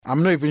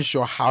I'm not even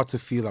sure how to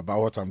feel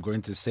about what I'm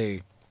going to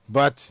say,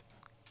 but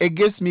it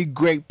gives me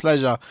great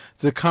pleasure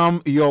to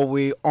come your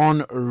way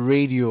on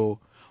radio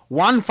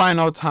one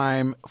final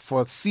time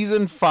for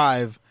season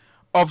 5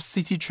 of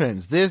City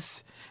Trends.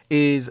 This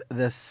is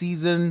the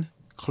season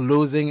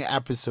closing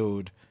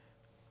episode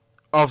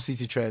of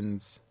City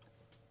Trends,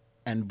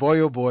 and boy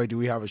oh boy do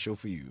we have a show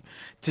for you.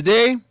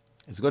 Today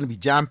it's going to be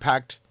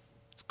jam-packed,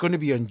 it's going to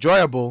be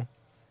enjoyable.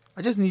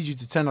 I just need you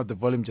to turn up the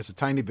volume just a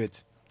tiny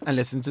bit and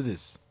listen to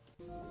this.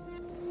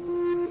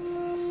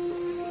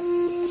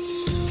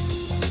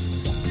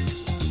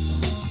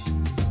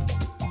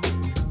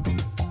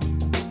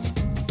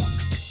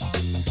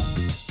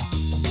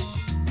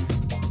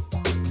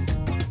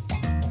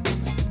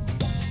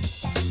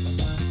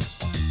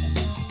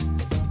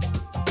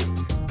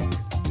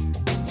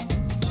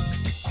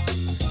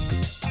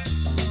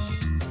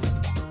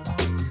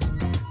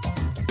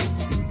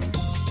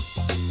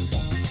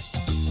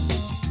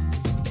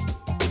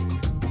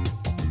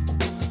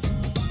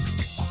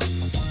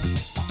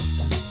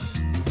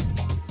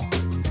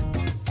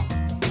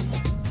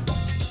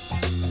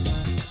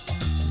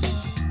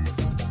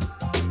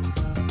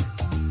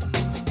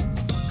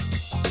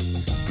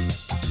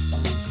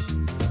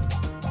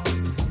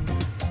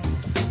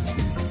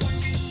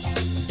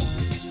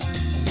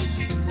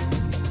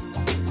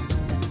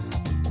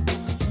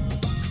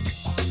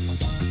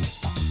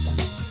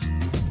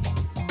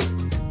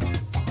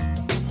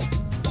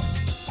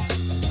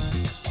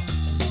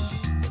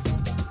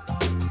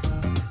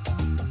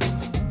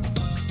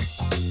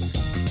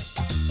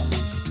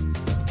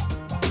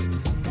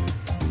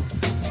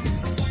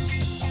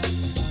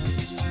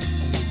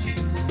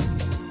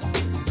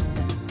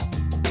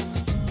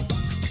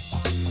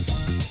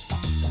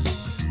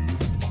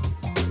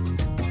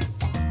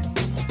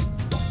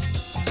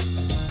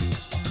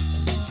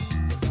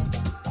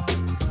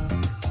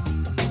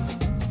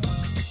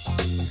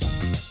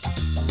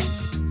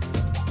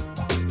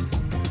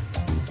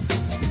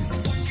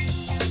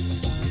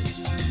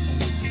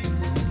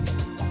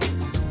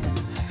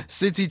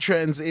 City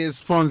Trends is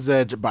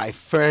sponsored by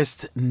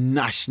First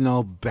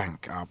National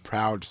Bank, our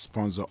proud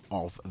sponsor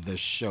of the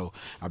show.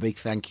 A big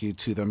thank you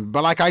to them.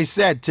 But like I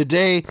said,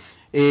 today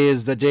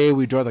is the day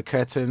we draw the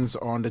curtains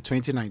on the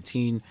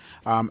 2019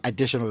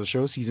 edition of the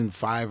show, season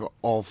 5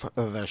 of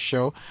the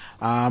show.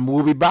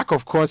 We'll be back,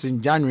 of course,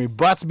 in January.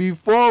 But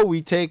before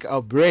we take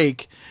a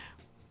break,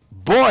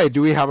 boy,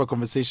 do we have a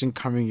conversation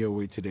coming your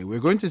way today. We're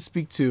going to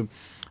speak to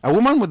a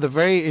woman with a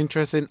very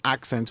interesting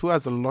accent who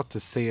has a lot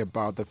to say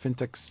about the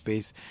fintech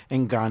space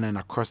in Ghana and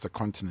across the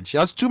continent. She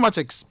has too much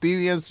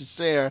experience to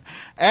share,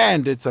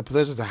 and it's a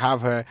pleasure to have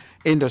her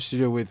in the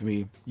studio with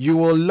me. You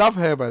will love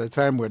her by the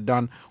time we're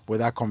done with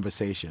that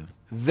conversation.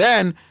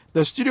 Then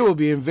the studio will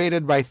be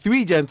invaded by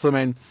 3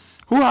 gentlemen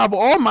who have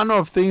all manner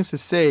of things to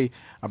say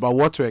about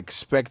what to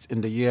expect in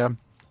the year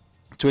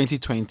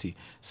 2020.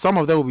 Some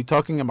of them will be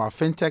talking about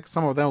fintech,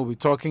 some of them will be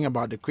talking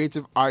about the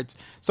creative arts,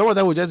 some of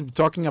them will just be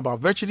talking about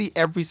virtually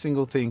every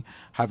single thing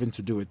having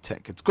to do with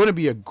tech. It's going to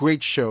be a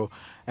great show,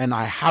 and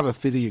I have a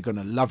feeling you're going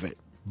to love it.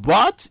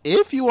 But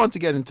if you want to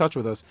get in touch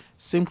with us,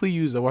 simply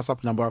use the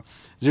WhatsApp number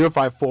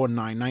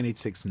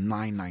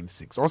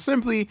 0549986996, or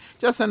simply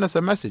just send us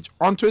a message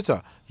on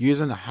Twitter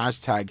using the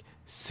hashtag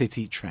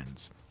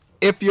CityTrends.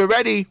 If you're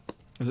ready,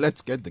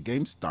 let's get the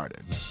game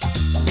started.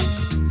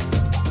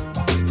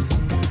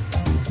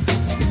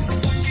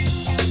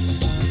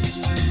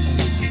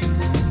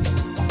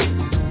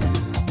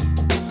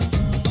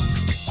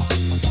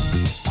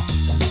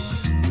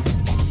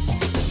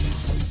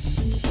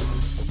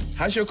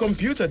 Has your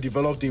computer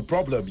developed a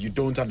problem you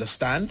don't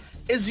understand?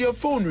 Is your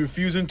phone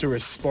refusing to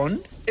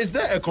respond? Is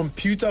there a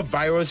computer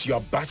virus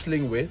you're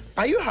battling with?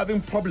 Are you having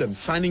problems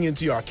signing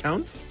into your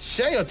account?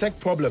 Share your tech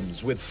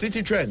problems with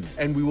City Trends,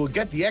 and we will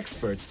get the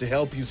experts to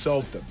help you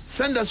solve them.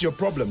 Send us your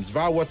problems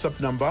via WhatsApp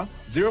number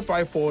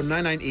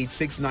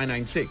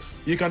 05499869996.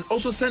 You can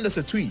also send us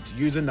a tweet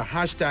using the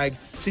hashtag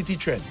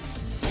CityTrends.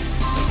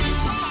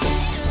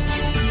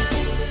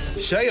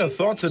 Share your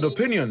thoughts and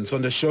opinions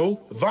on the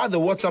show via the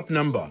WhatsApp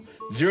number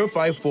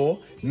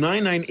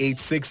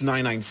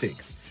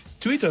 05499869996.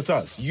 Tweet at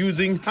us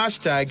using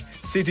hashtag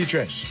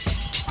CityTrends.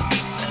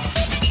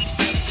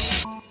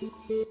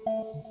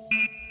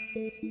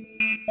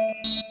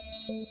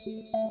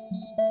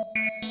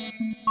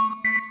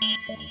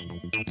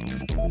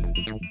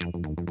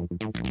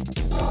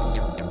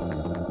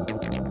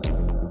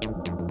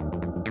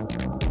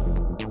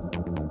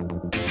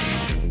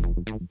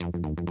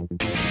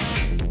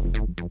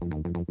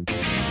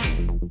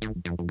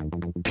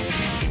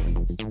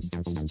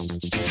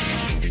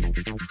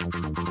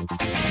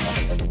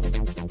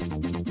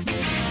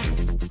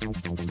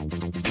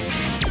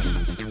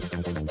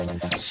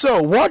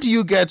 So, what do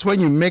you get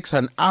when you mix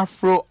an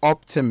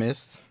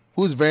Afro-optimist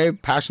who's very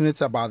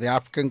passionate about the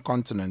African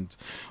continent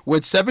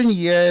with 7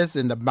 years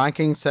in the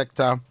banking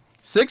sector,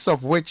 6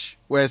 of which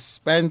were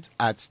spent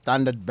at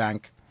Standard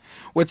Bank,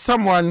 with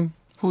someone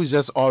who's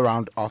just all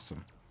around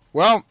awesome?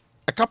 Well,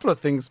 a couple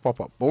of things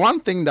pop up, but one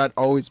thing that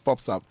always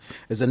pops up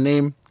is the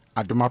name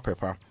Adoma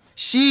Pepa.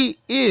 She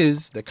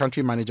is the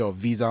country manager of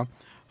Visa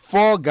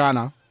for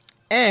Ghana,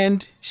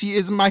 and she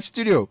is in my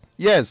studio.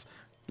 Yes,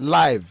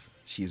 live.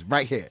 She's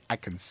right here. I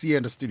can see her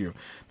in the studio.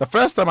 The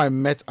first time I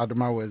met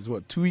Adoma was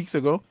 2 weeks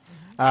ago,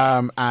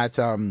 at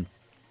ABN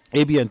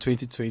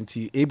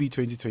 2020, AB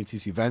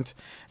 2020's event,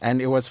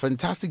 and it was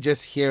fantastic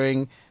just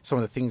hearing some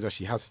of the things that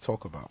she has to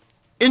talk about.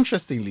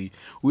 Interestingly,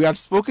 we had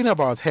spoken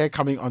about her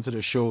coming onto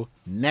the show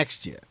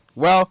next year.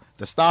 Well,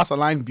 the stars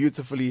aligned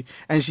beautifully,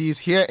 and she is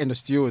here in the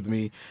studio with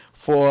me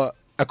for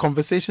a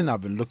conversation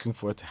I've been looking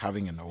forward to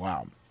having in a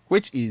while,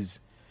 which is,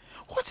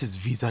 what is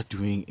Visa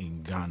doing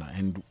in Ghana,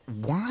 and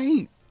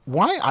why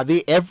are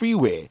they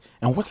everywhere,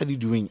 and what are they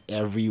doing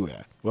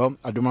everywhere? Well,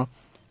 Adoma,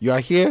 you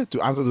are here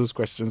to answer those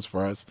questions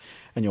for us,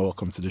 and you're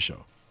welcome to the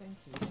show. Thank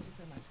you. Thank you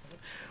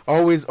so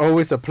much.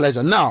 Always a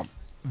pleasure. Now,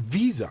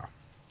 Visa.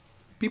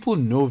 People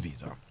know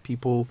Visa.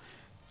 People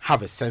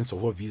have a sense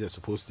of what Visa is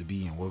supposed to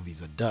be and what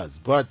Visa does.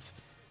 But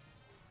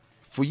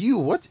for you,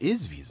 what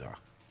is Visa?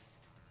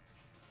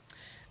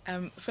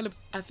 Philip,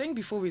 I think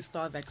before we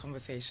start that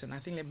conversation, I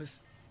think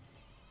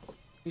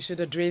we should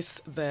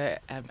address the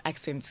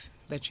accent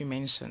that you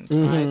mentioned,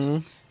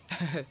 right?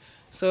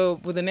 So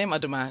with the name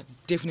Adoma,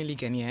 definitely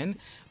Ghanaian,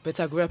 but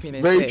I grew up in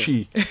SA. Very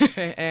true.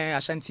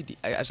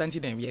 Ashanti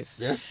name, yes.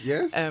 Yes.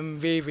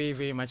 Very, very,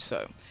 very much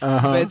so.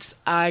 But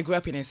I grew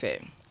up in SA,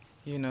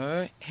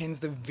 hence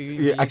the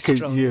very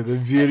strong. Yeah, the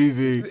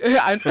very.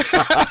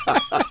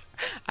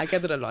 I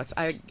get it a lot.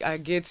 I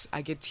get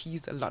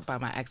teased a lot by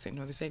my accent.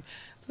 They say,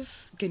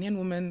 this Ghanaian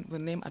woman with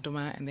the name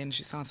Adoma, and then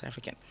she sounds South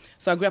African.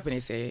 So I grew up in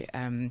SA,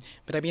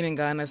 but I've been in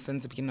Ghana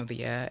since the beginning of the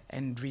year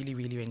and really,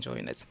 really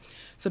enjoying it.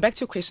 So back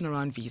to your question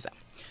around Visa.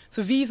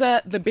 So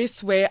Visa, the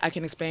best way I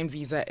can explain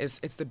Visa is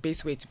it's the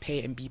best way to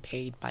pay and be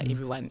paid by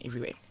everyone,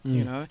 everywhere.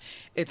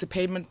 It's a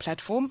payment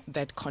platform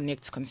that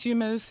connects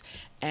consumers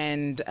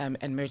and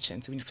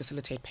merchants. We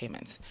facilitate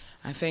payments.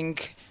 I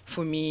think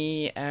for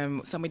me,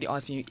 somebody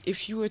asked me,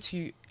 if you were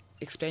to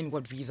explain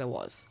what Visa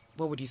was,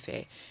 what would you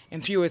say?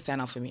 In 3 words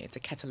stand out for me, it's a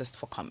catalyst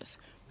for commerce.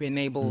 We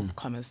enable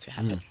commerce to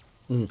happen.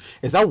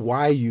 Is that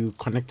why you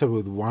connected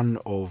with one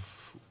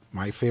of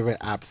my favorite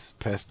apps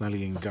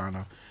personally in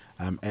Ghana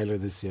earlier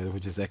this year,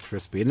 which is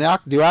ExpressPay? And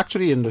they were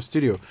actually in the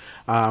studio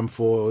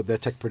for the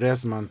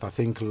Techpreneurs Month, I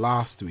think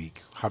last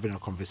week, having a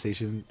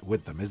conversation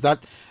with them. Is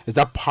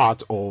that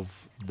part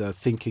of the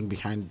thinking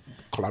behind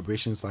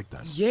collaborations like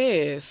that?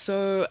 Yeah,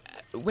 so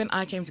when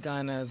I came to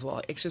Ghana as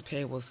well,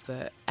 ExpressPay was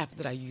the app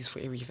that I used for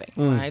everything,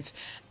 right?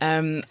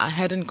 I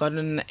hadn't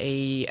gotten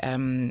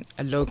a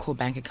local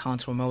bank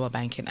account or a mobile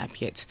banking app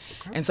yet.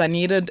 Okay. And so I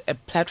needed a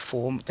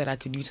platform that I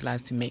could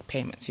utilize to make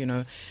payments,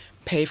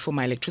 pay for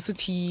my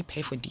electricity,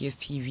 pay for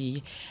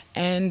DSTV,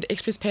 and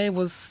ExpressPay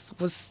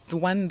was the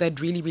one that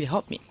really, really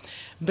helped me.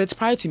 But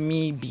prior to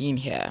me being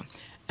here,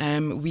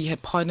 we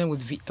had partnered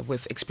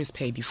with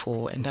ExpressPay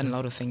before and done a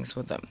lot of things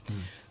with them.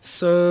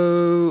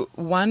 So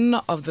one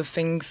of the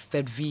things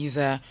that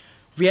Visa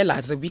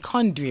realized that we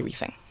can't do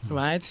everything,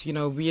 right?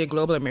 We're a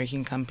global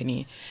American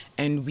company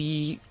and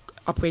we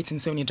operate in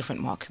so many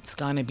different markets,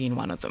 Ghana being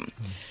one of them.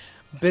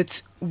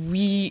 But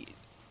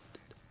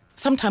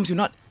sometimes we're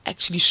not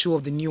actually sure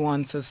of the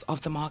nuances of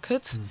the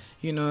market,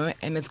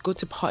 and it's good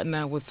to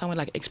partner with someone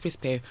like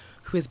ExpressPay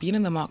who has been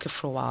in the market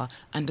for a while,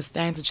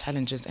 understands the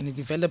challenges, and has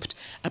developed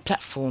a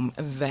platform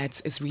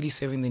that is really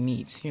serving the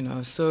needs,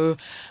 So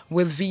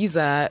with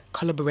Visa,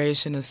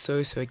 collaboration is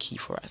so key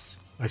for us.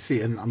 I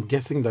see, and I'm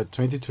guessing that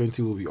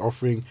 2020 will be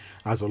offering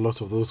us a lot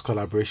of those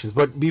collaborations.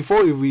 But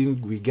before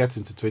we get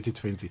into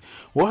 2020,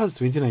 what has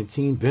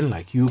 2019 been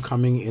like? You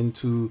coming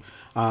into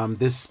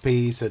this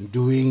space and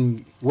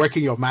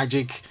working your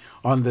magic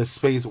on this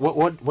space.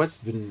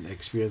 What's been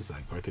experience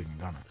like working in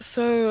Ghana?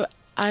 So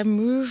I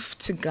moved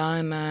to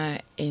Ghana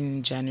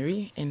in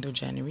January, end of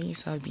January.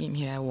 So I've been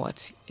here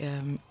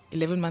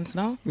 11 months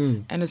now,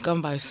 and it's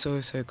gone by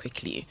so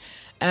quickly.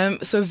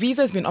 So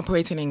Visa has been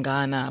operating in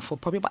Ghana for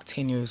probably about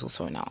 10 years or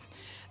so now.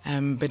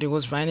 But it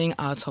was running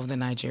out of the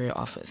Nigeria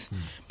office.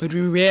 But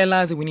we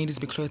realized that we needed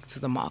to be closer to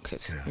the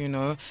market.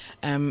 The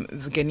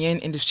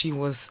Ghanaian industry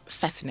was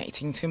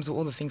fascinating in terms of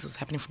all the things that was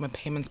happening from a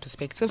payments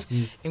perspective.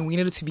 And we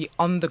needed to be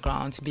on the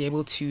ground to be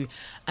able to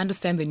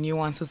understand the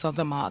nuances of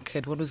the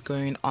market, what was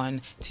going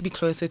on, to be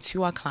closer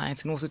to our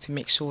clients, and also to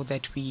make sure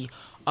that we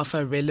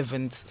offer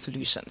relevant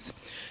solutions.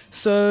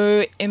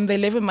 So in the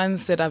 11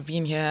 months that I've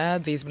been here,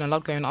 there's been a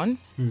lot going on.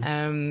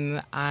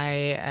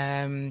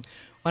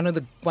 One of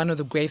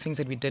the great things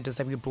that we did is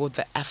that we brought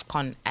the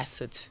AFCON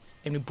asset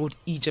and we brought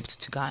Egypt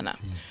to Ghana.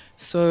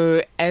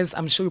 So as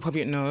I'm sure you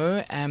probably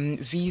know,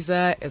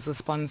 Visa is a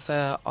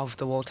sponsor of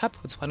the World Cup.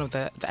 It's one of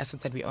the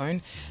assets that we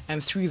own.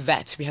 And through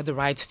that, we had the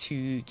right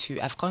to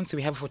AFCON. So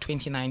we have it for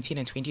 2019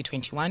 and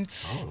 2021.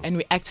 And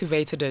we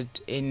activated it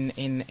in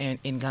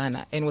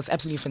Ghana. And it was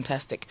absolutely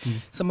fantastic.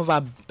 Some of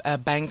our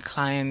bank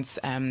clients,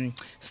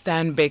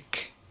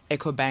 Stanbic,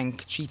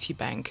 EcoBank, GT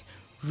Bank,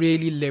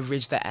 really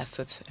leverage the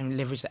asset and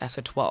leverage the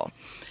asset well.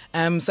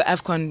 So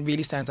AFCON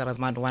really stands out as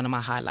one of my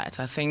highlights.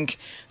 I think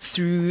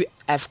through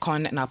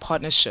AFCON and our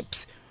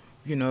partnerships,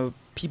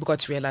 people got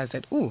to realize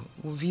that,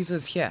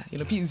 Visa's here.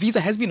 Visa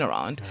has been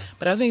around,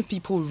 but I don't think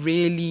people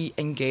really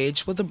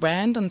engaged with the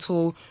brand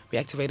until we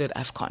activated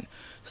AFCON.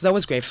 So that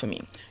was great for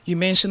me. You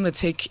mentioned the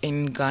Tech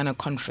in Ghana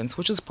conference,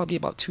 which was probably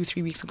about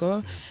 2-3 weeks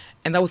ago,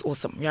 and that was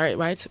awesome,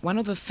 right? One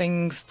of the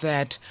things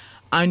that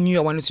I knew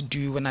I wanted to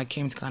do when I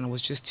came to Ghana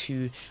was just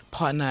to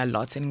partner a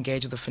lot and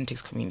engage with the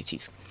fintech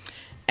communities.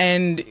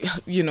 And,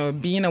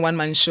 being a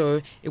one-man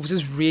show, it was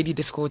just really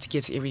difficult to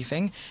get to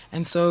everything.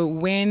 And so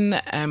when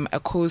a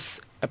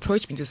course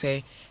approached me to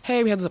say,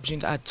 hey, we have this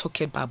opportunity, I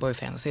took it by both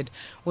hands. I said,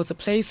 well, it's a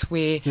place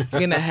where you're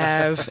going to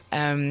have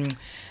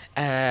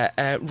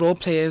role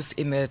players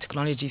in the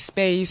technology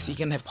space, you're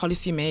going to have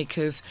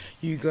policymakers,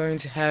 you're going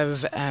to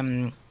have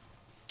so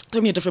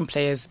many different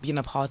players being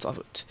a part of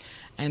it.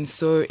 And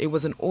so it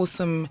was an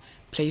awesome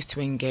place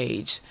to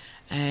engage.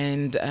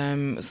 And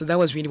so that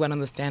was really one of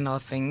the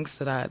standout things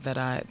that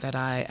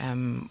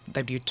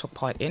we took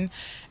part in.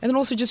 And then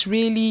also just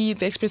really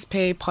the Express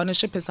Pay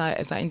partnership, as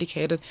I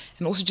indicated,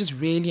 and also just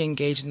really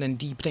engaging and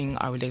deepening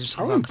our relationship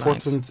with our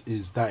clients. How important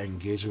is that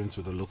engagement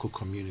with the local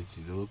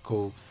community, the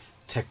local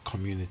tech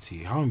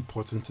community? How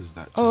important is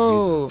that?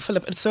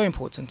 Philip, it's so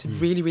important. It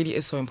really, really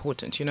is so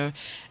important.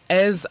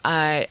 As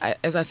I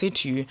said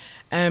to you,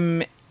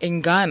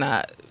 in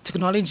Ghana,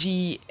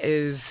 technology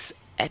is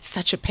at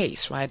such a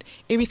pace, right?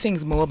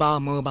 Everything's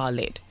mobile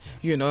led,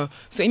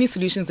 So any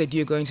solutions that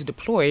you're going to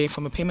deploy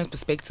from a payment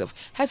perspective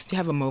has to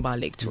have a mobile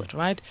leg to it,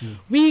 right?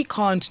 We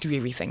can't do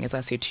everything, as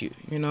I said to you,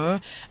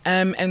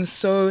 And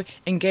so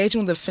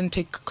engaging with the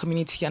fintech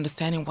community,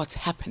 understanding what's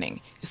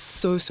happening is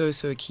so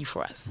key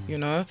for us,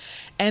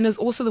 And it's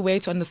also the way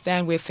to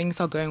understand where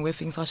things are going, where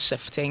things are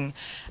shifting,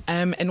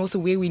 and also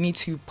where we need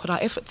to put our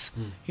efforts,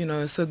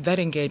 So that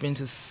engagement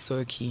is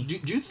so key.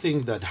 Do you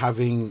think that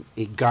having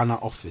a Ghana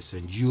office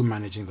and you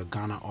managing the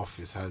Ghana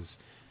office has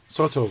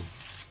sort of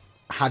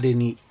had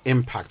any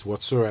impact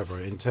whatsoever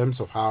in terms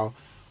of how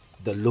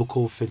the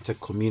local fintech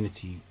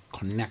community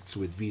connects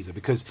with Visa?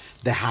 Because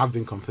there have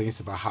been complaints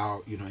about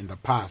how, in the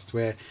past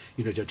where,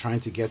 they're trying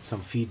to get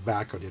some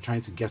feedback or they're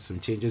trying to get some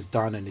changes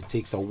done and it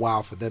takes a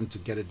while for them to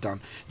get it done.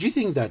 Do you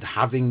think that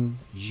having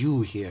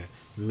you here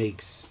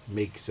makes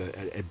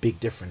a big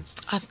difference?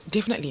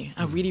 Definitely.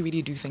 I really,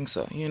 really do think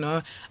so.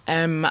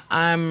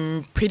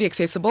 I'm pretty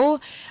accessible,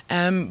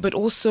 but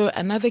also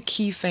another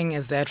key thing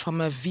is that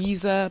from a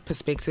Visa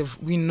perspective,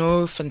 we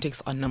know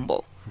fintechs are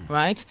nimble,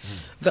 right?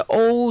 The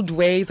old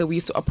ways that we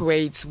used to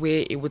operate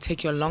where it would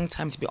take you a long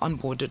time to be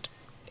onboarded,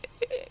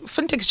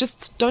 fintechs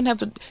just don't have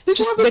the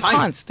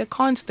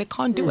they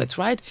can't do it,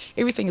 right?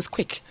 Everything is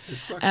quick.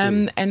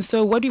 Exactly. And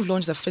so what we've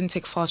launched is a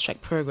fintech fast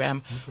track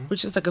program,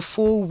 which is like a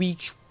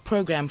 4-week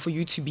program for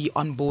you to be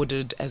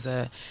onboarded as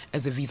a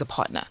Visa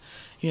partner,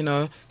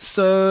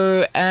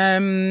 So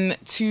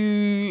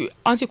to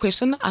answer your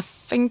question, I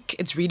think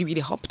it's really,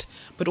 really helped,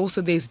 but also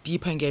there's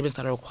deeper engagements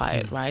that are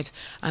required, right?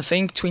 I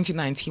think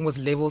 2019 was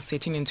level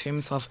setting in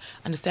terms of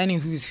understanding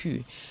who's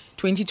who.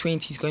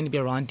 2020 is going to be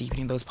around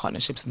deepening those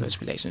partnerships and those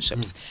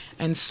relationships.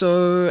 And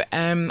so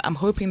I'm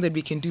hoping that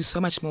we can do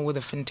so much more with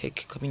the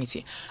fintech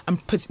community.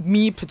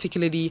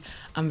 Particularly,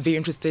 I'm very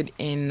interested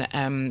in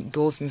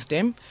girls in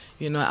STEM.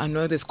 I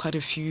know there's quite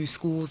a few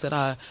schools that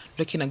are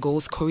looking at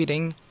girls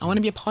coding. I want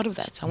to be a part of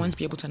that. I want to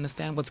be able to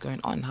understand what's going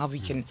on, how we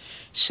can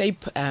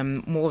shape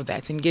more of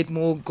that and get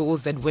more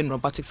girls that win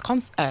robotics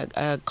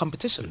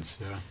competitions.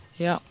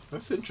 Yeah.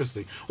 That's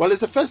interesting. Well,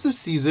 it's the festive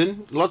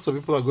season. Lots of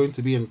people are going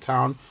to be in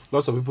town.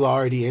 Lots of people are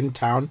already in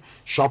town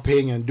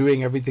shopping and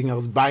doing everything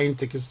else, buying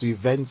tickets to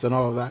events and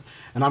all of that.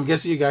 And I'm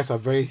guessing you guys are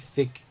very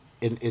thick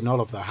in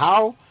all of that.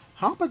 How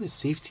about the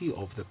safety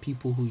of the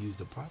people who use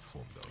the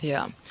platform, though?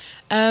 Yeah.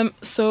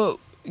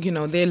 So, there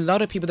are a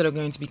lot of people that are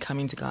going to be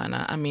coming to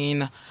Ghana. I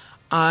mean,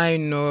 I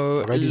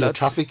know already the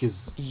traffic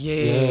is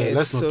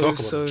let's not talk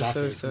about the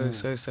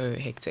traffic. So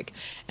hectic,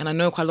 and I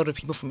know quite a lot of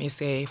people from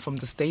SA, from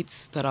the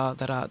States that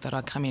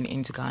are coming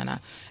into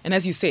Ghana. And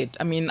as you said,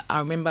 I mean, I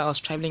remember I was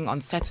traveling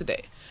on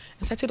Saturday,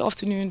 and Saturday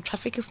afternoon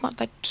traffic is not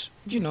that,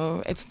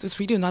 it's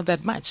really not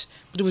that much,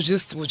 but it was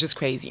just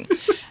crazy.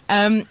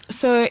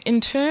 So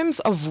in terms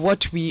of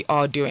what we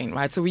are doing,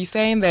 right? So we're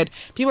saying that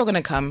people are going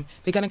to come,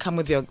 they're going to come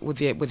with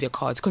their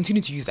cards,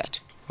 continue to use that.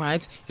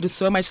 Right, it is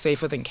so much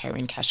safer than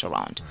carrying cash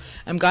around.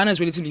 Ghana is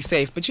relatively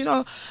safe, but you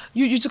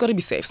just got to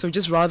be safe. So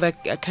just rather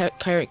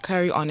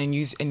carry on and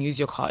use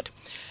your card.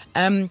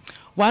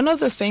 One of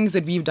the things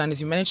that we've done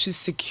is we managed to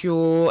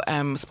secure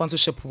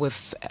sponsorship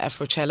with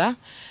Afrochella.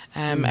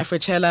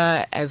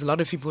 Afrochella, as a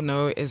lot of people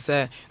know, is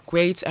a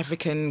great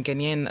African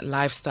Ghanaian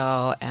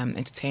lifestyle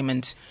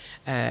entertainment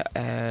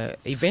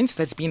event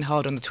that's being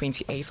held on the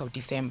 28th of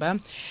December.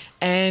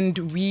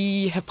 And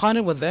we have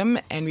partnered with them,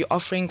 and we're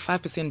offering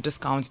 5%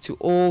 discount to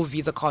all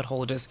Visa card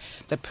holders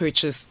that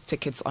purchase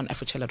tickets on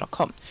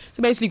Afrochella.com.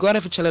 So basically, go to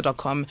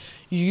Afrochella.com,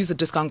 you use the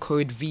discount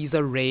code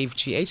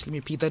VisaRaveGH. Let me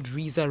repeat that,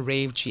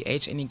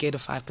 VisaRaveGH, and you get a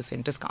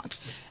 5% discount.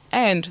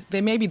 And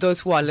there may be those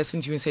who are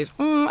listening to you and says,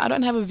 I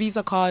don't have a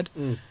Visa card.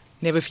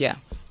 Never fear.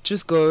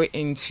 just go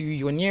into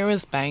your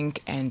nearest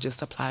bank and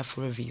just apply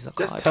for a Visa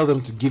card. Just tell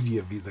them to give you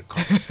a Visa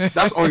card.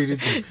 That's all you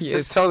need to do.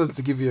 Yes. Just tell them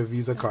to give you a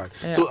Visa card.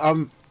 Yeah.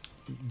 So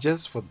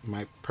just for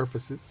my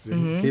purposes,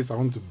 in case I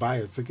want to buy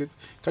a ticket,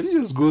 can you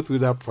just go through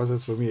that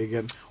process for me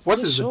again?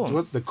 What's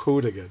the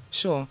code again?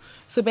 Sure.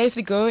 So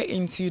basically go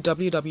into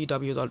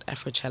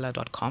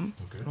www.afrochella.com,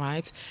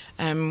 right?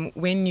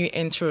 When you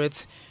enter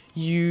it,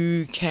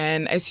 you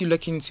can, as you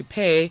look into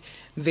pay,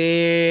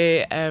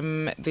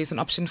 there's an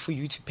option for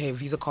you to pay.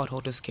 Visa card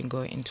holders can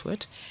go into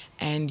it,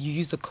 and you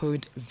use the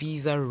code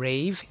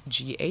VisaRave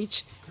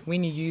GH.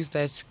 When you use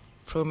that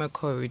promo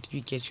code,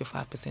 you get your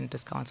 5%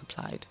 discount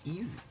applied.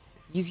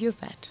 Easy as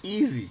that.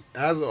 Easy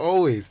as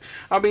always.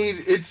 I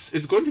mean,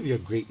 it's going to be a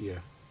great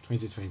year,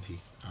 2020.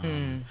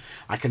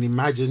 I can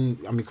imagine.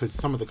 I mean, because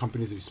some of the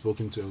companies we're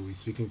speaking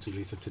to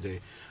later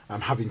today,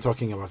 have been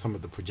talking about some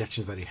of the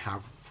projections that they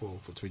have for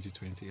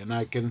 2020, and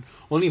I can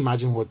only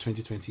imagine what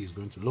 2020 is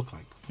going to look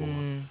like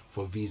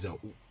for Visa.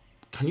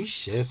 Can you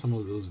share some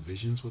of those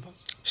visions with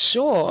us?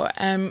 Sure.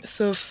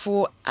 So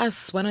for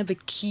us, one of the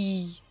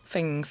key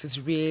things is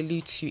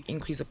really to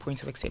increase the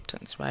point of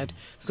acceptance, right?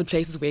 So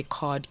places where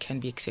card can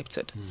be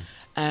accepted.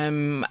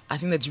 I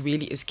think that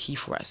really is key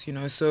for us, you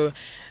know. So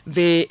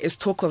there is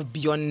talk of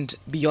beyond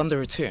the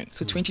return.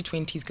 So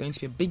 2020 is going to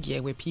be a big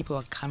year where people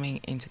are coming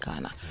into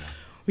Ghana.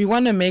 We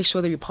want to make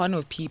sure that we partner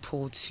with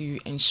people to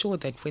ensure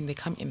that when they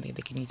come in there,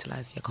 they can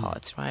utilize their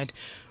cards, right?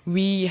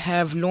 We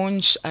have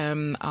launched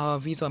our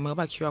Visa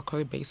mobile QR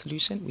code-based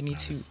solution. We need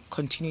to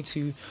continue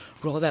to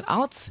roll that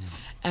out.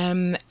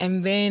 And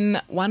then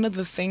one of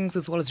the things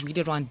as well is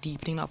really around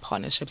deepening our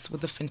partnerships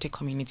with the fintech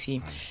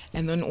community.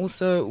 And then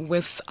also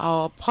with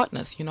our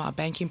partners, you know, our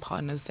banking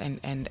partners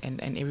and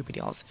everybody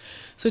else.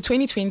 So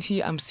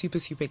 2020, I'm super,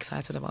 super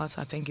excited about.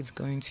 I think it's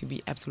going to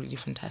be absolutely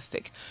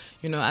fantastic.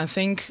 You know, I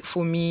think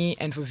for me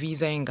and for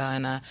Visa in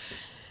Ghana,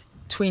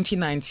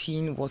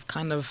 2019 was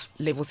kind of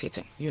level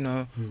setting, you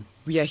know.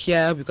 We are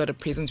here, we got a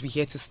presence, we're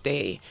here to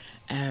stay.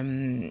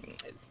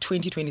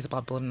 2020 is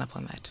about building up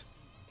on that.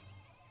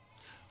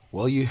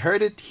 Well, you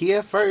heard it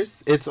here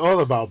first. It's all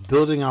about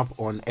building up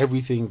on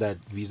everything that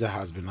Visa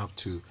has been up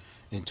to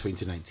in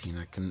 2019.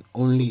 I can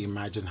only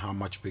imagine how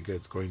much bigger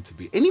it's going to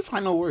be. Any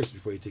final words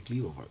before you take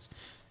leave of us?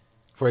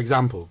 For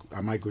example,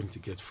 am I going to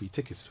get free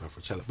tickets to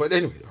Afrochella? But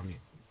anyway, I mean,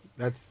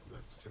 that's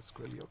just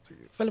really up to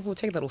you. Philip, we'll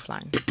take that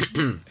offline.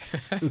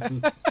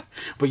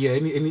 But yeah,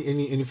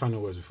 any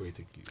final words before you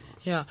take leave?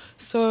 Yeah.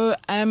 So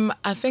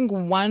I think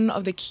one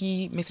of the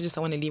key messages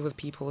I want to leave with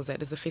people is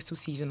that it's the festive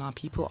season now.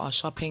 People are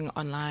shopping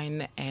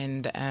online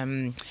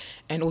and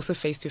also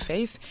face to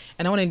face.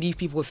 And I want to leave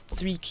people with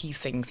 3 key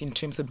things in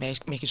terms of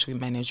making sure you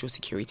manage your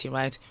security,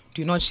 right?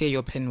 Do not share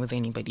your PIN with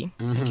anybody.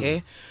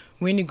 Okay.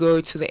 When you go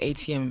to the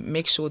ATM,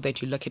 make sure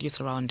that you look at your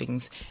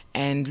surroundings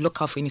and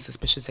look out for any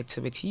suspicious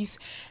activities.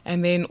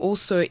 And then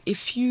also,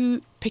 if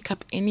you pick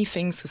up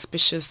anything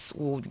suspicious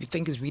or you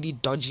think is really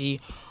dodgy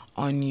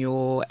on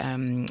your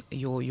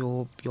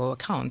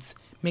accounts,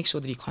 make sure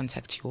that you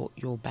contact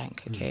your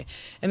bank, okay?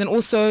 And then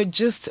also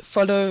just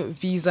follow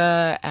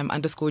Visa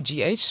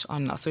 _GH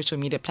on our social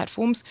media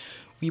platforms.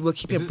 We will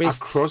keep you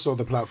abreast. Across all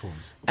the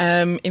platforms?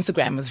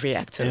 Instagram is very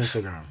active.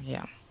 Instagram.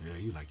 Yeah. Yeah,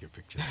 you like your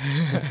picture.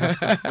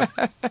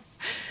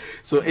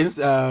 So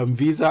Visa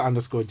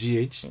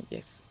 _GH.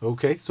 Yes.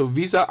 Okay, so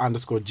Visa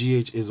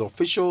 _GH is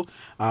official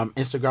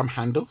Instagram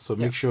handle. So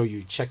make sure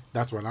you check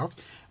that one out.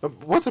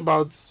 What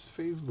about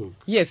Facebook?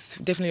 Yes,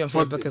 definitely on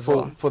Facebook as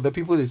well. For the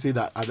people that say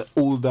that are the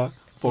older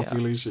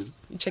population. Yeah.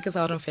 Check us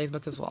out on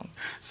Facebook as well.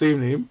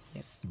 Same name?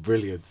 Yes.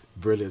 Brilliant.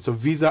 So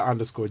Visa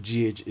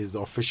 _GH is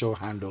the official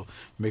handle.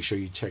 Make sure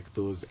you check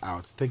those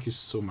out. Thank you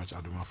so much,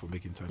 Adoma, for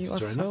making time to join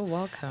us. You are so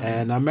welcome.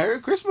 And Merry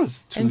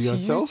Christmas to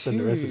yourself and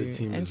the rest of the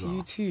team as well.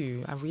 And to you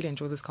too. I really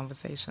enjoyed this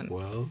conversation.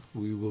 Well,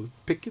 we will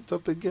pick it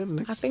up again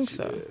next year. I think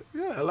so.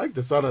 Yeah, I like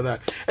the sound of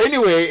that.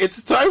 Anyway,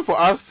 it's time for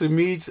us to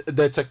meet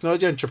the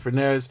technology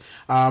entrepreneurs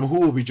who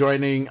will be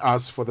joining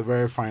us for the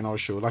very final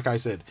show. Like I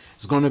said,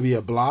 it's going to be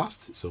a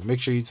blast, so make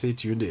sure you stay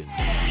tuned in.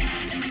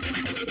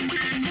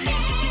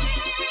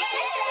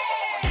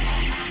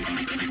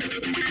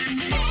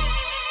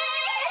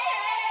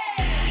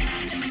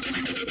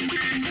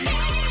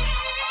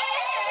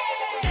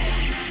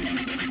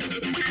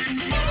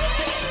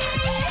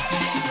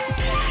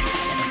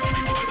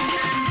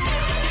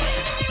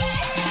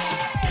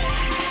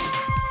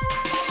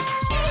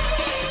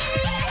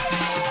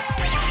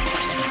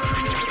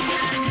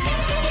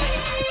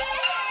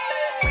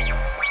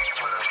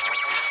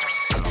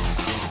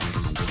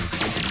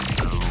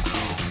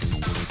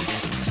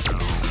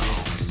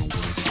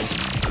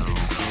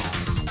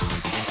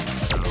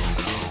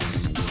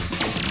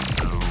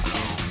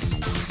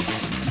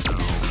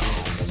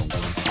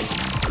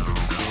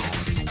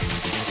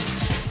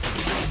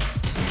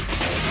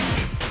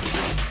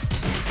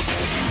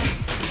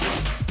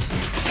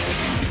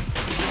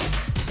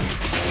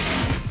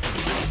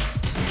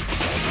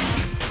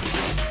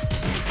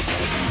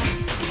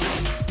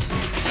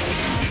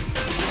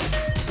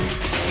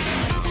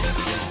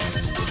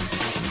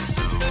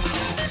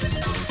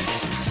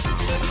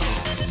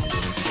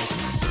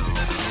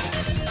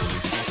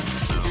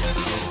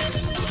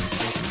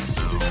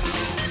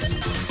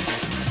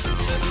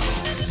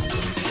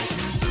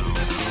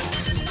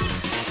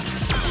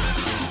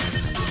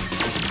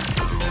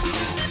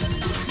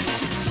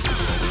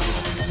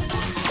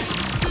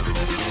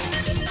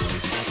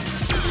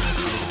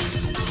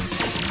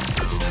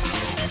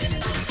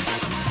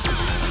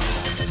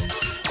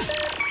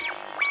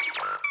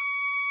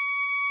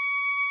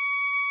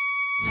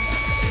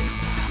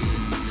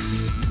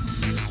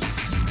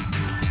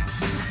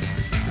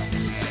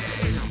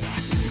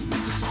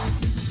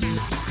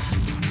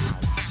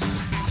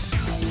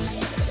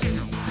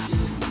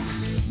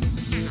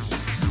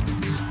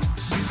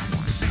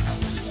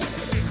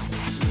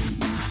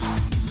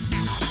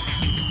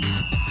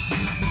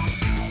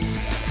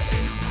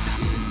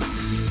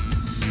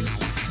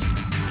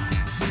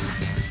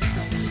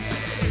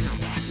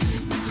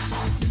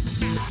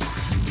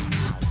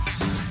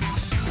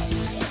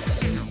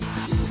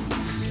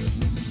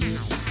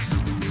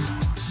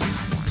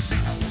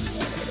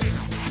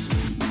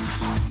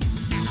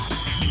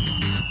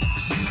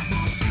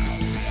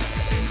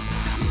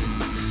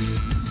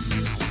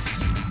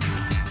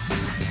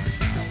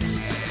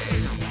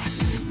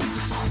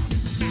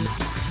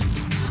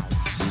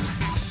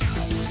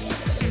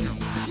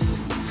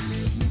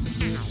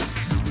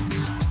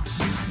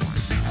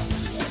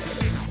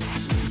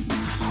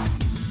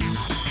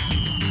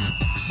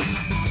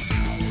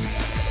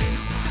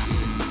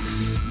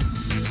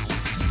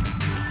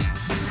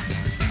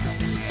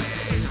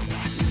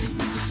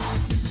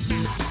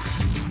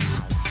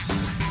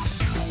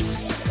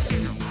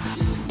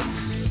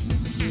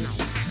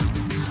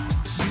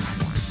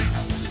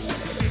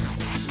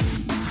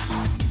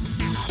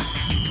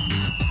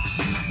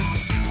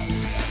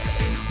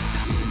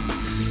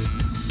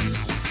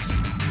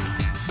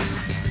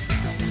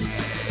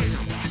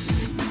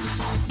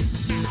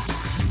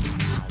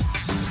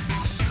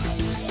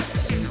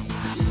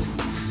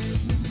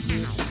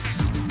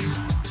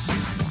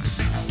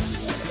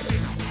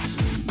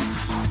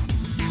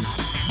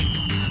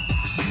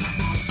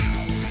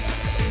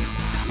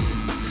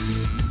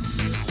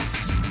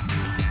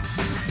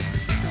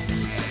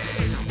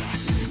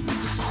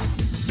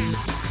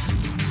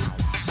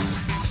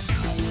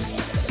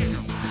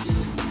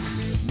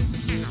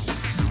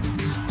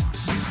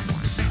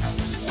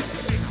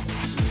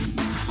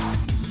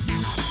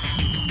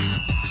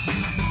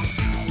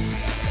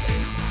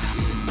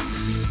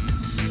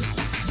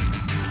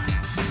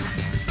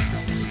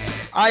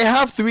 I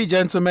have three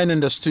gentlemen in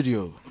the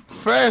studio.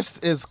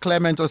 First is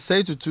Clement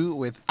Osetutu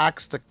with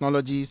Axe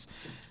Technologies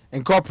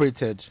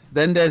Incorporated.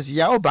 Then there's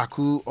Yao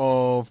Baku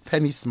of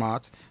Penny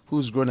Smart,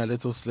 who's grown a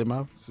little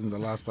slimmer since the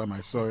last time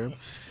I saw him.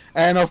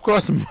 And of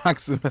course,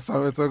 Maximus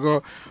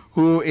Awetogo,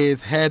 who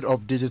is head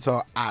of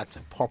digital at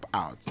Pop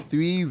Out.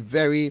 Three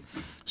very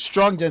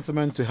strong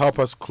gentlemen to help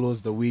us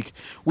close the week.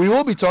 We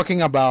will be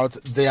talking about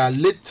their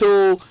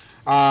little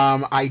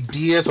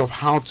ideas of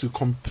how to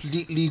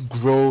completely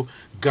grow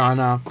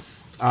Ghana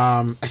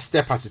a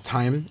step at a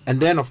time. And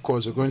then, of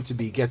course, we're going to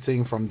be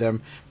getting from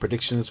them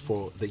predictions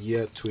for the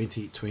year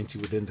 2020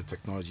 within the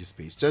technology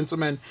space.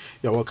 Gentlemen,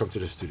 you're welcome to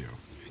the studio.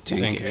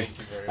 Thank you.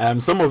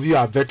 Some of you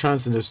are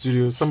veterans in the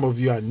studio, some of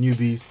you are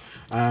newbies.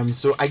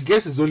 So I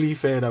guess it's only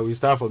fair that we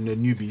start from the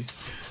newbies.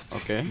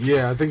 Okay.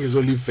 Yeah, I think it's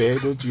only fair.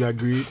 Don't you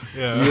agree?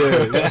 Yeah.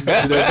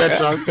 To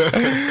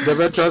the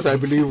veterans, I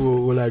believe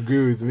will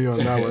agree with me on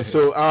that one.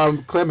 So,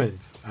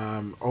 Clement,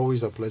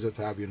 always a pleasure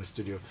to have you in the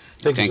studio.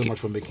 Thank you so much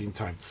for making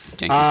time.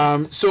 Thank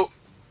you. So,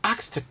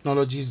 Axe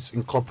Technologies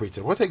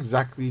Incorporated. What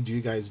exactly do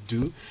you guys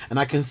do? And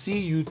I can see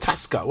you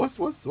Tasca. What's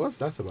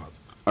that about?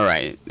 All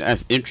right,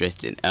 that's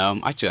interesting.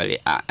 Actually,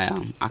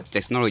 Axe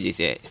Technology is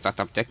a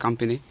startup tech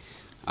company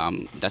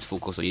that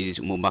focuses on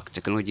using mobile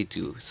technology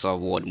to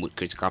solve world most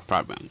critical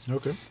problems.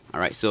 Okay.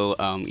 All right, so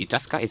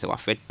Itasca is our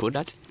third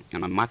product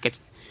on the market.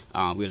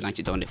 We launched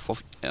it on the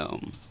 4th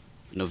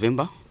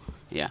November.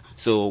 Yeah.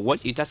 So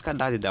what Itasca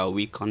does is that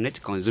we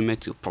connect consumers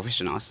to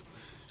professionals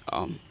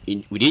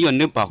within your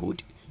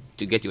neighborhood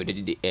to get your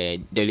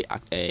daily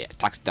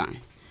tax done.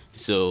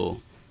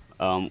 So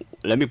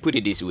let me put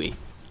it this way.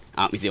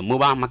 It's a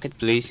mobile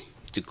marketplace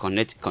to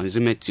connect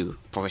consumers to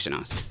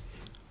professionals,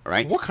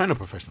 right? What kind of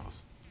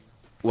professionals?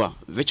 Well,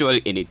 virtually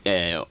in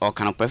all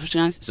kind of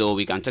professionals. So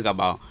we can talk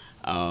about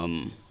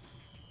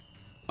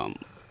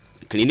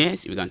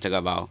cleaners. We can talk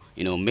about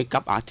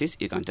makeup artists.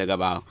 You can talk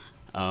about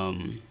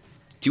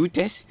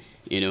tutors.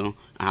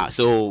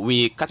 So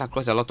we cut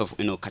across a lot of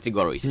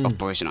categories of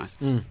professionals.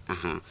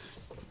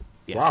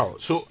 Yeah. Wow.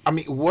 So I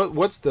mean,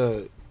 what's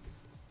the?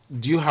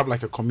 Do you have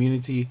like a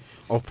community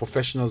of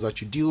professionals that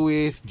you deal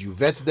with? Do you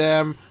vet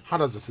them? How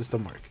does the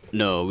system work?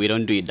 No, we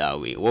don't do it that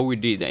way. What we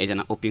do is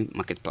an open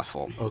market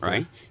platform,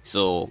 right?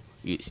 So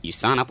you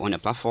sign up on the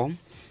platform,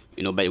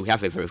 but we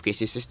have a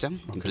verification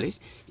system in place.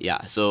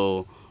 Yeah,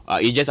 so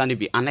you just have to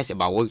be honest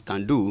about what you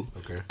can do,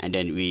 and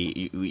then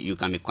you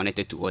can be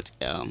connected to what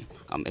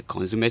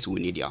consumers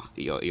will need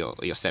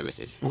your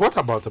services. What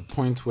about the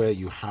point where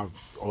you have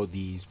all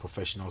these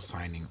professionals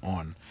signing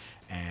on,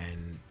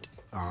 and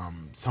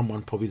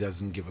someone probably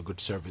doesn't give a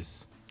good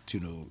service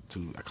to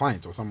a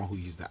client or someone who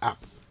uses the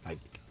app? Like,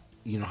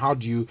 how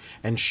do you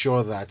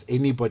ensure that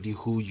anybody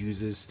who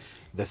uses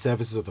the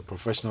services of the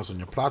professionals on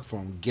your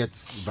platform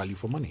gets value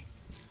for money?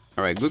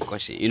 All right, good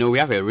question. We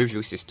have a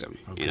review system.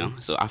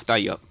 So after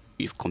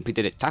you've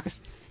completed the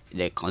task,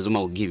 the consumer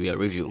will give you a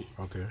review.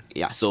 Okay.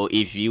 Yeah. So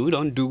if you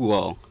don't do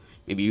well,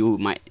 maybe you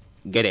might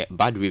get a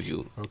bad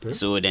review. Okay.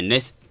 So the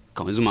next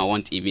consumer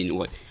won't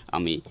even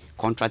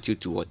contract you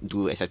to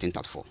do a certain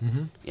task for.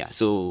 Yeah.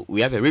 So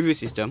we have a review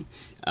system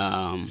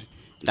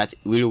that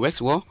really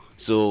works well.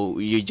 So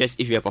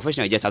if you're a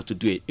professional, you just have to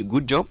do a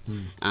good job.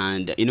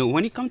 And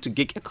when it comes to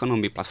gig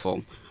economy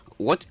platform,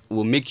 what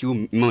will make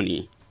you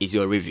money is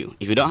your review.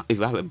 If you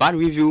have a bad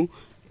review,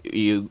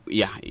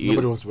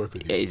 nobody wants to work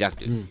with you.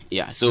 Exactly.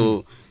 Yeah.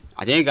 So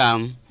I think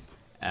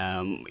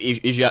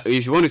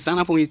if you want to sign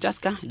up on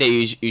Itasca, then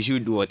you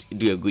should do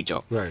a good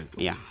job. Right.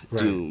 Yeah. Right.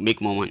 To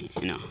make more money.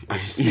 I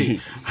see.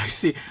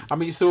 I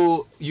mean,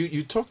 so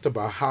you talked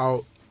about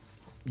how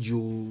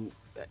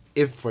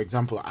if, for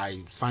example,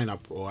 I sign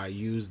up or I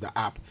use the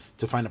app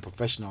to find a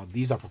professional,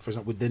 these are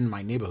professionals within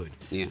my neighborhood.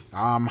 Yeah.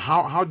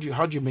 How do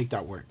you make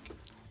that work?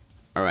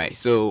 All right.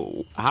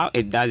 So how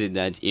it does is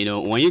that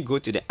when you go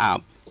to the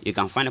app, you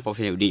can find a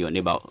professional within your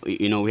neighborhood.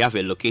 We have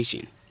a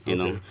location.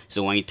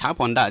 So when you tap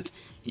on that,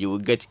 you will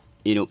get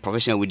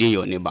professional within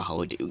your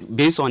neighborhood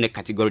based on the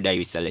category that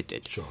you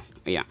selected. Sure.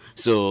 Yeah.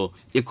 So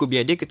it could be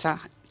a digital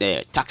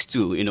tax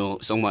tool,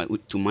 someone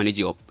to manage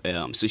your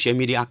social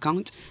media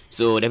account.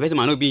 So the person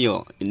might not be in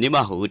your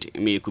neighborhood. I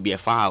mean, it could be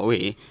far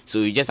away. So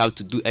you just have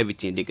to do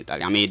everything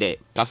digitally. I mean, the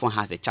platform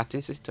has a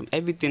chatting system,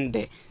 everything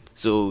there.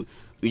 So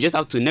you just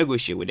have to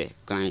negotiate with the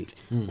client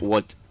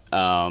what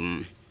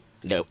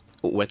the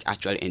work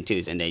actually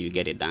entails, and then you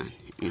get it done.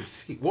 Yeah.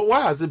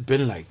 What has it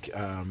been like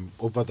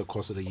over the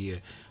course of the year?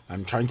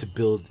 I'm trying to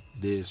build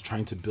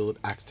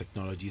Axe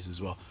Technologies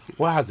as well.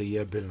 What has the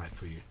year been like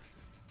for you?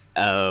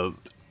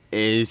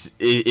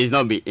 It's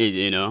not been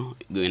easy,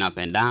 going up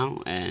and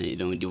down, and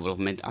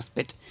development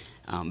aspect,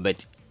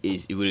 but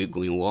it's really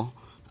going well.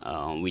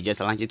 We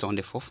just launched it on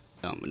the 4th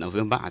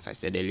November, as I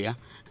said earlier,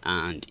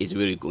 and it's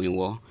really going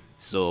well.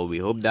 So we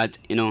hope that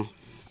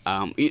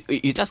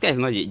Itasca is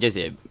not just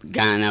a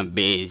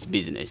Ghana-based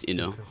business.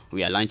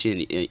 We are launching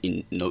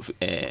in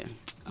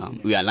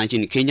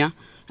Kenya,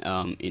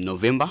 in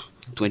November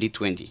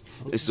 2020.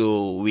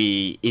 So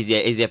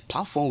is a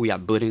platform we are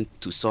building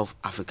to solve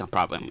Africa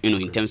problem,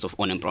 in terms of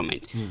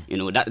unemployment.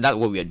 That's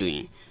what we are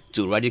doing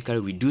to radically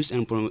reduce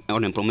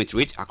unemployment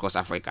rate across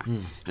Africa.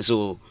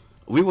 So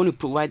we want to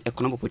provide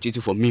economic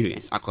opportunity for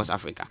millions across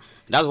Africa.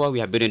 That's why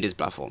we are building this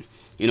platform.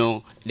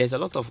 There's a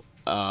lot of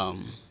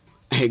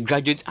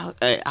graduates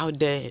out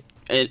there.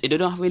 They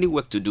don't have any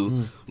work to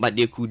do, but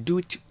they could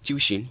do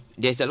tuition.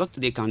 There's a lot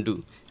they can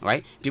do,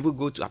 right? People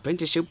go to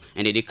apprenticeship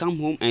and then they come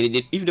home, and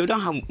if they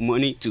don't have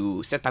money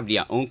to set up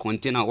their own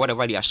container,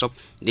 whatever their shop,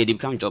 they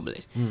become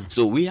jobless.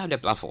 So we have the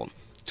platform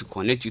to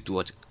connect you to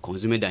what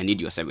consumer that need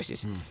your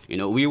services.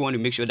 We want to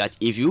make sure that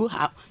if you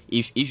have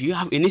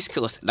any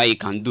skills that you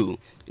can do,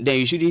 then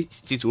you shouldn't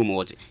sit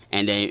home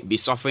and then be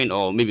suffering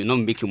or maybe not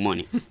making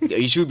money.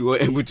 You should be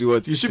able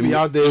to You should be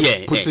out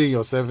there putting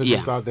your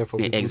services out there for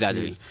people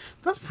exactly. to use.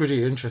 That's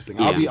pretty interesting.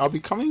 Yeah. I'll be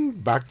coming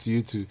back to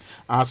you to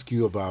ask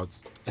you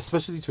about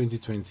especially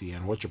 2020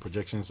 and what your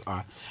projections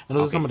are, and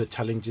also some of the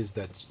challenges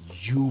that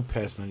you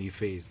personally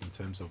faced in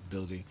terms of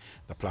building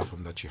the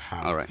platform that you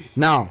have. All right.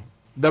 Now,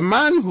 the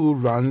man who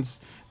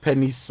runs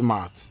Penny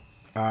Smart,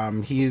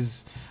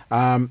 he's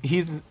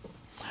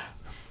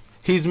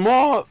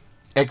more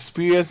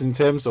experienced in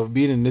terms of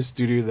being in this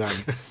studio than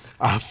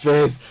our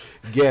first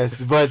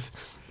guest, but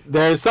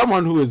there is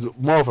someone who is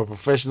more of a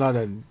professional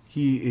than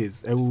he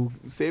is, and we'll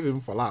save him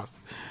for last.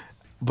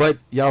 But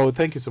Yao,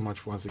 thank you so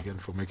much once again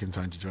for making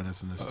time to join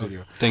us in the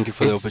studio. Thank you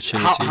for the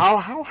opportunity.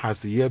 How has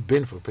the year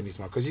been for Penny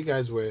Smart? Because you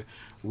guys were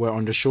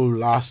on the show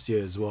last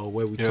year as well,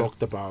 where we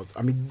talked about.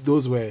 I mean,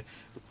 those were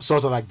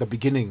sort of like the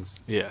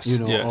beginnings,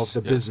 of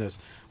the business.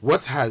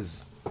 What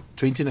has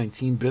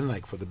 2019 been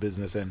like for the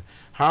business, and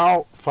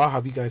how far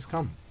have you guys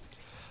come?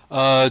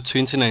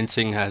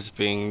 2019 has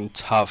been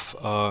tough.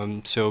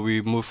 So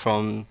we moved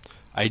from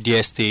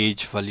idea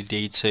stage,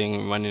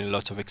 validating, running a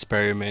lot of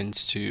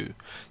experiments to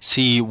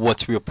see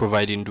what we are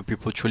providing. Do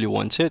people truly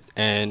want it?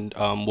 And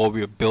what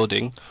we are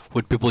building,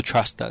 would people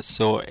trust us?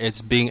 So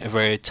it's been a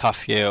very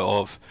tough year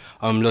of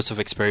lots of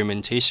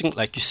experimentation.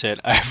 Like you said,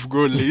 I've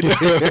grown leader.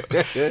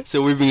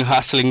 So we've been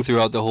hustling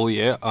throughout the whole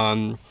year.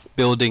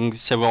 Building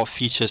several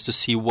features to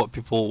see what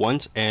people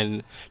want,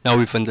 and now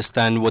we've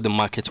understand what the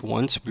market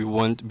wants. We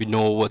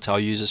know what our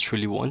users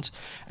truly want,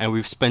 and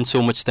we've spent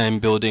so much time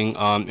building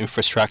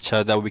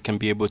infrastructure that we can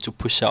be able to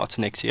push out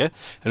next year,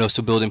 and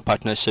also building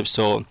partnerships.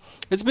 So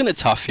it's been a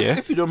tough year.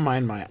 If you don't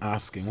mind my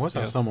asking, what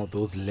are some of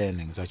those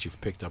learnings that you've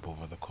picked up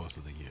over the course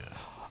of the year?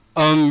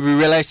 We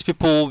realized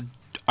people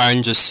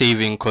aren't just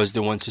saving because they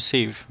want to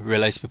save.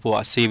 Realize people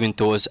are saving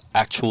towards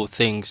actual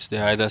things.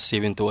 They're either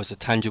saving towards a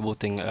tangible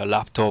thing, a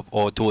laptop,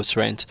 or towards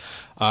rent.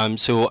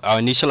 So our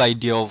initial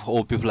idea of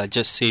people are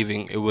just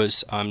saving, it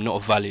was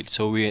not valid.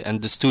 So we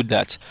understood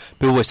that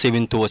people were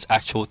saving towards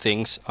actual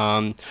things.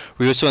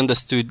 We also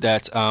understood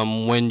that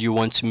when you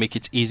want to make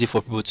it easy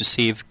for people to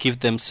save,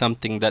 give them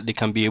something that they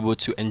can be able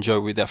to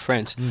enjoy with their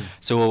friends.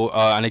 So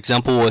an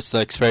example was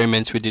the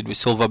experiment we did with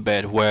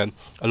Silverbird, where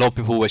a lot of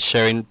people were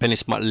sharing Penny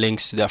Smart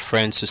links to their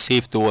friends to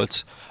save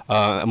towards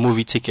a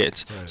movie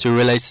ticket. Right. So we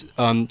realized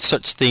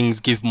such things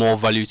give more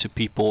value to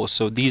people.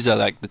 So these are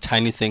like the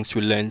tiny things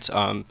we learned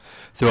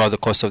throughout the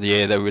course of the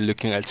year that we're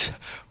looking at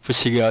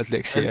pushing out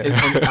next year.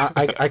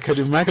 I could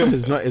imagine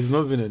it's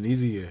not been an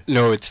easy year.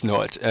 No, it's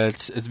not.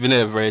 It's been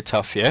a very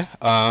tough year.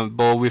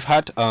 But we've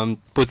had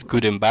both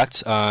good and bad.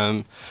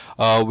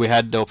 We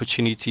had the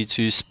opportunity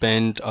to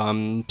spend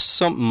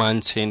some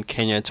months in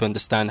Kenya to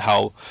understand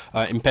how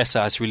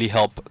M-Pesa has really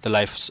helped the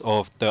lives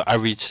of the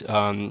average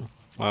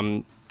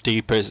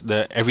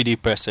the everyday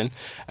person,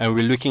 and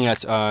we're looking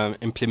at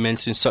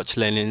implementing such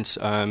learnings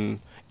in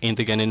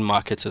the Ghanaian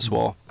markets as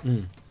well.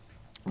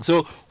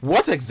 So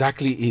what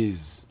exactly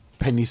is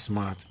Penny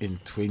Smart in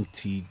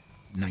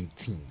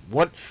 2019?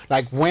 What,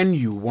 like, when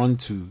you want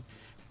to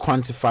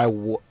quantify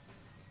what,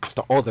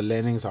 after all the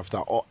learnings,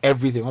 after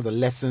everything, all the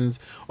lessons,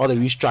 all the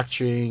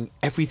restructuring,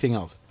 everything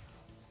else,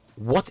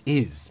 what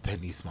is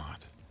Penny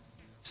Smart?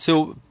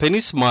 So Penny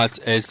Smart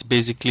is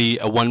basically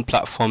a one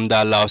platform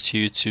that allows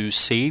you to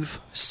save,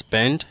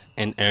 spend,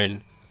 and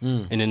earn.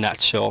 In a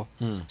nutshell.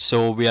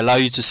 So we allow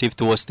you to save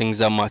towards things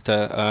that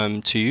matter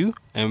to you,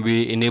 and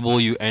we enable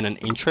you earn an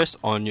interest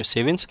on your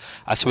savings,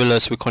 as well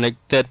as we connect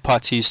third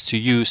parties to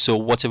you. So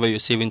whatever you're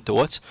saving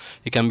towards,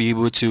 you can be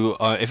able to,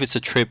 if it's a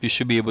trip, you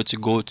should be able to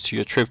go to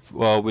your trip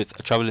with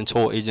a travel and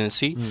tour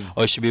agency,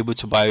 or you should be able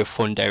to buy your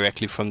phone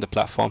directly from the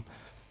platform.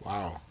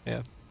 Wow.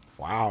 Yeah.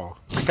 Wow,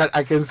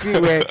 I can see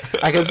where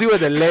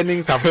the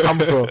learnings have come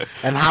from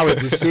and how it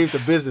has shaped the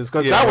business.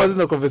 Because that wasn't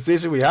the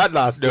conversation we had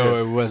last year.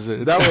 No, it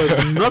wasn't. That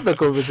was not the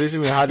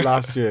conversation we had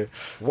last year.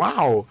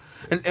 Wow.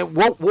 And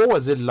what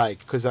was it like?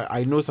 Because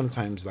I know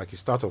sometimes, like, you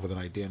start off with an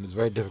idea and it's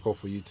very difficult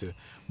for you to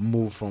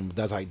move from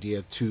that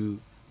idea to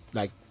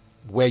like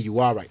where you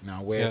are right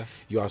now, where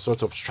you are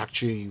sort of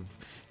structuring.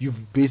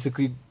 You've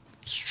basically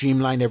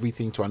streamline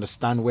everything to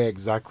understand where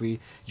exactly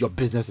your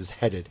business is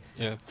headed.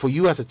 For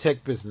you as a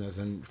tech business,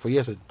 and for you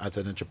as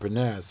an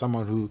entrepreneur, as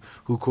someone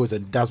who codes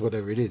and does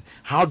whatever it is,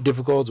 how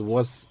difficult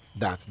was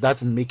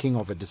that making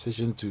of a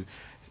decision to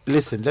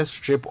listen, let's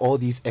strip all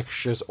these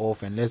extras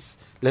off and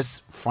let's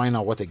find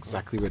out what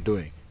exactly we're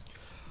doing?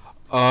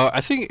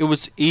 I think it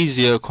was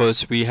easier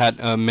because we had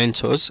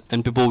mentors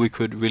and people we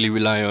could really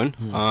rely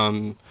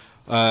on.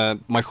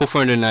 My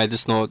co-founder and I,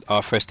 this is not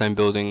our first time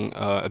building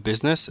a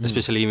business,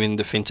 especially in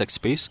the fintech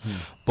space.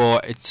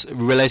 But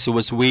we realized it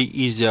was way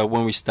easier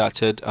when we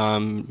started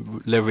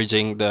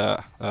leveraging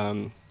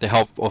the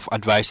help of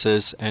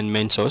advisors and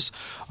mentors.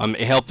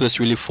 It helped us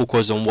really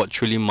focus on what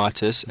truly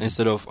matters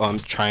instead of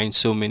trying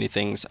so many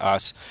things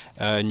as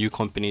a new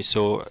company.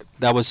 So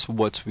that was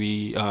what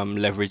we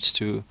leveraged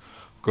to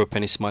grow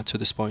Penny Smart to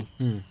this point.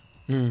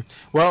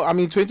 Well, I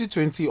mean,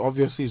 2020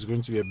 obviously is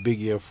going to be a big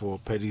year for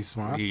Penny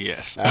Smart.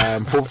 Yes.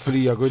 Hopefully,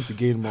 you're going to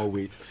gain more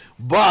weight.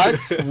 But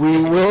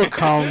we will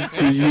come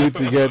to you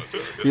to get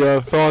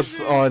your thoughts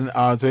on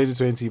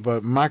 2020.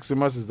 But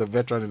Maximus is the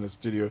veteran in the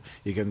studio.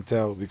 You can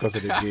tell because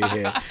of the gray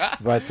hair.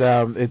 But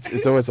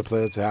it's always a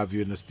pleasure to have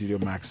you in the studio,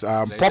 Max.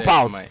 Pop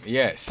out.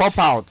 Yes. Pop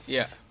out.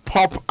 Yeah.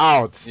 Pop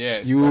out.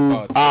 Yes. You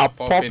pop out. are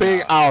Popping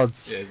popping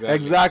out. Yeah,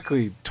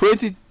 Exactly.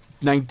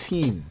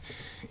 2019.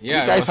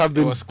 Yeah, You guys have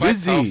been it was quite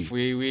busy. tough.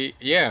 We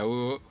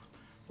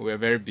were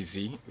very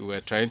busy. We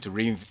were trying to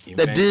reinvent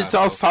The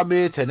digital ourselves.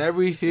 summit and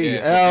everything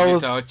Yes,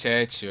 else. digital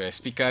church. We were a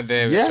speaker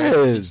there. We were trying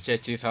to Yes. teach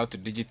churches how to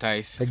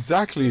digitize.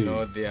 Exactly. You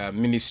know, their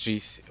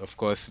ministries, of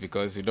course,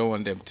 because we don't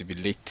want them to be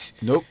late.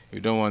 Nope.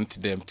 We don't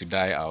want them to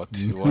die out.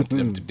 We want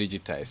them to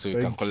digitize, so you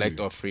can Thank collect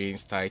you.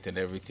 offerings, tithe, and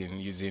everything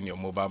using your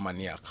mobile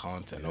money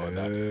account and all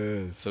that.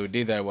 Yes. So we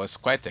did that. It was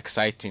quite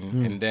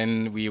exciting. And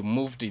then we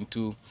moved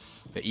into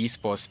the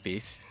esports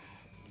space,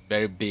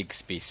 very big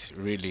space,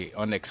 really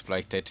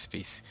unexploited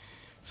space.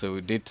 So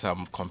we did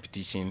some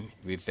competition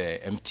with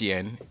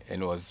MTN,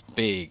 and it was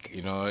big,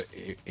 you know,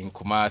 in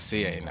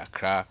Kumasi and in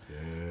Accra.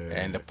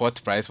 And the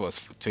pot price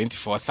was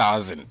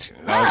 24,000.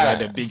 That was like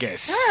the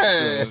biggest.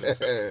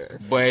 So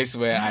boys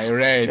were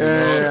irate, you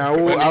know.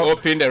 When we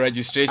opened the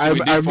registration,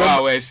 within 4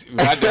 hours,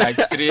 we had like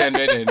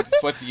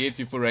 348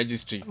 people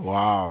registering.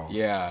 Wow.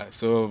 Yeah,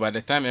 so by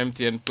the time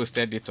MTN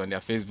posted it on their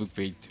Facebook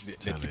page,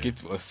 the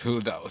ticket was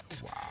sold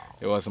out. Wow.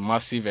 It was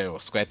massive and it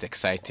was quite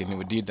exciting.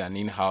 We did an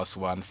in-house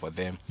one for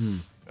them.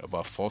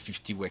 About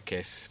 450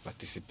 workers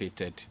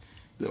participated.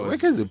 Where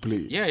can they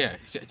play? Yeah.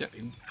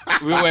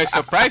 We were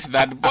surprised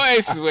that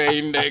boys were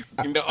in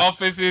the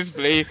offices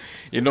playing,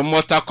 you know,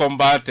 Mortal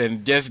Kombat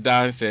and Just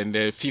Dance and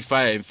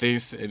FIFA and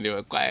things, and they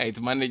were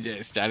quiet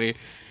managers, Charlie.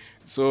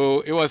 So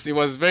it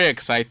was very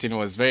exciting. It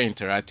was very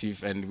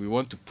interactive, and we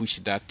want to push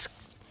that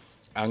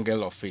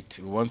angle of it.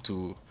 We want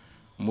to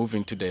move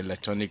into the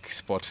electronic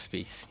sports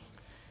space.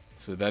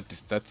 So that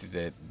is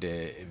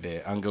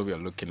the angle we are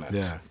looking at.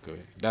 Yeah.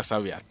 That's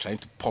how we are trying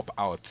to pop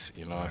out,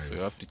 you know. Nice. So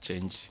we have to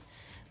change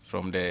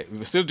from we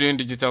were still doing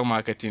digital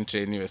marketing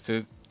training. We were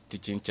still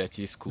teaching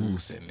churches,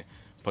 schools, and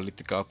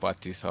political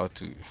parties how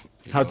to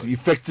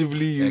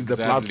effectively use the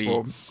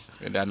platforms.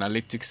 And the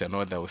analytics and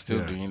all that. We're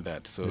still doing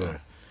that. So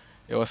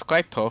it was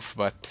quite tough,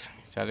 but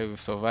Charlie,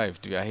 we've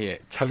survived. We are here.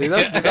 Charlie,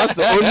 that's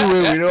the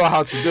only way we know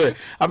how to do it.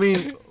 I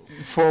mean,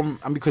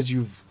 because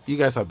you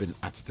guys have been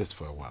at this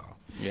for a while.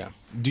 Yeah.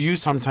 Do you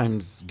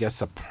sometimes get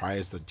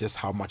surprised at just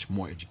how much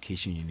more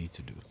education you need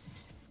to do?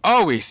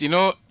 Always, you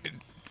know,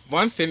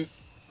 one thing.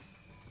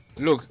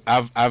 Look,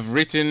 I've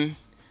written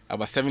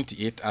about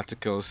 78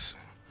 articles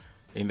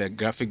in the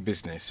graphic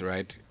business,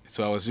 right?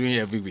 So I was doing it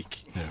every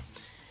week. Yeah.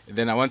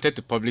 Then I wanted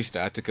to publish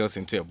the articles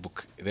into a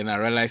book. Then I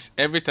realized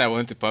every time I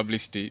want to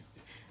publish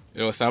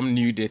there was some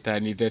new data I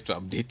needed to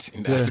update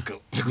in the article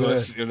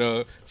because you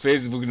know,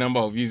 Facebook number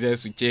of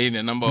users would change,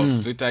 the number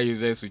of Twitter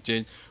users would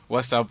change,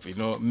 WhatsApp, you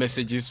know,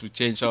 messages would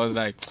change. I was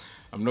like,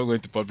 I'm not going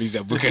to publish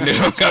a book any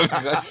longer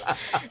because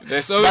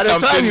there's always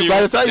something new.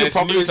 By the time you There's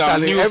publish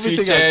some new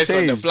everything features on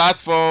the changed.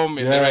 platform.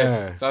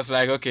 And so I was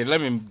like, okay, let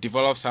me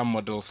develop some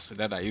models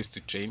that I used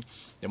to train.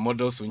 The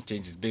models won't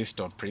change. It's based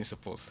on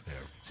principles. Yeah.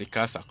 So it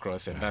cuts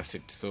across and that's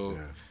it. So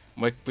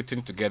we're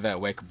putting together a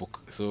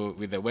workbook. So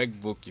with the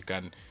workbook, you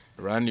can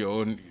learn your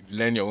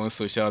own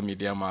social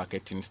media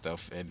marketing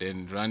stuff, and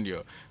then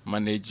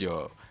manage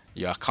your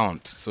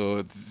account.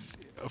 So,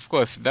 of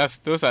course,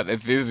 those are the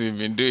things we've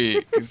been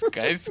doing.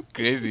 It's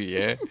crazy,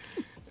 yeah.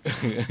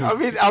 I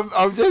mean,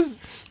 I'm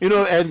just, you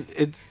know, and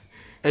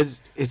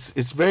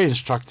it's very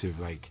instructive,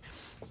 like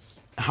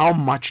how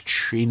much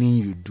training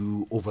you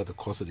do over the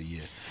course of the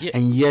year,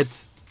 and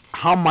yet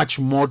how much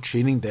more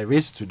training there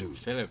is to do.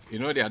 Philip, you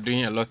know, they are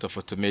doing a lot of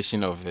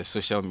automation of the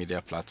social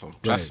media platform.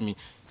 Trust me,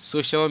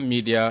 social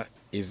media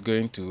is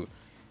going to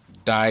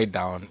die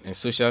down and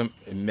social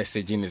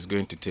messaging is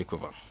going to take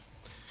over.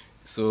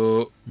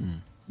 So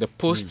the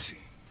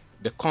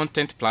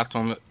content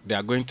platform, they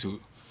are going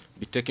to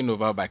be taken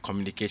over by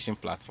communication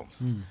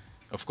platforms.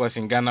 Of course,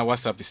 in Ghana,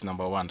 WhatsApp is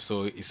number one,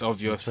 so it's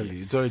obvious.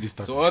 It's already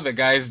started. So all the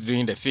guys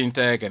doing the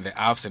fintech and the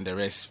apps and the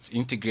rest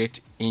integrate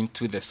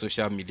into the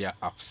social media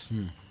apps.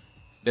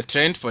 The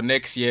trend for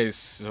next year is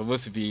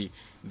supposed to be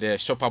the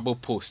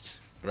shoppable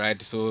posts,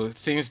 right? So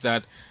things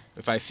that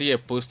if I see a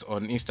post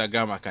on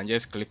Instagram, I can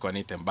just click on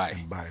it and buy.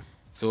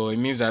 So it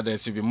means that there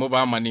should be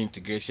mobile money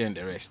integration and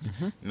the rest.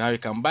 Now you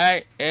can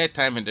buy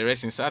airtime and the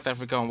rest in South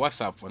Africa on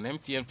WhatsApp, on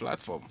MTN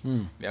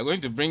platform. They are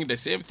going to bring the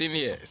same thing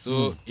here.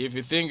 So if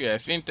you think you're a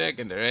fintech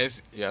and the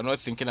rest, you are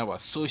not thinking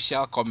about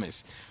social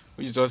commerce,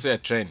 which is also a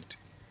trend,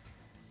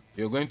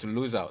 you're going to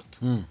lose out.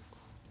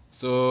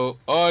 So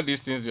all these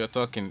things we are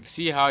talking,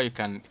 see how you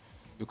can,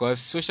 because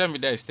social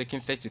media is taking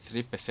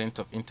 33%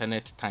 of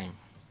internet time.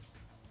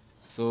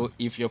 So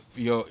if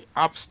your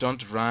apps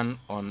don't run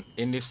on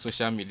any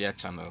social media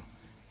channel,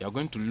 you're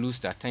going to lose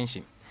the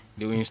attention.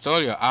 They will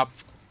install your app,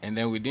 and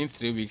then within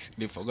 3 weeks,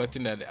 they've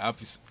forgotten that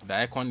the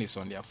icon is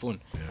on their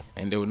phone,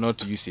 and they will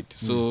not use it.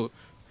 So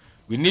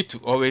we need to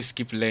always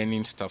keep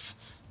learning stuff.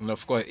 And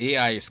of course,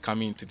 AI is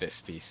coming into the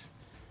space,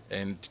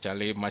 and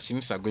Charlie,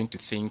 machines are going to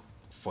think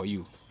for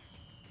you,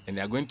 and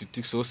they are going to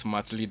think so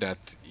smartly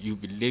that you'll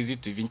be lazy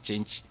to even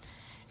change,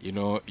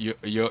 your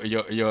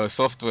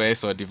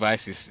softwares or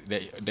devices.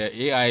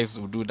 The AIs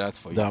will do that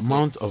for you. The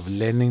amount of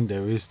learning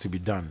there is to be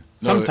done.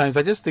 Sometimes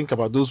I just think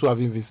about those who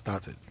haven't even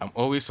started. I'm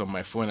always on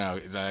my phone.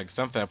 Like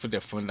sometimes I put the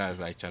phone down.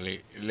 Like,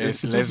 Charlie,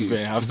 let's go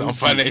and have some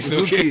fun. It's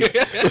okay.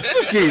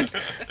 It's okay,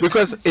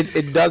 because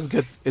it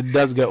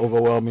does get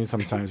overwhelming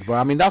sometimes. But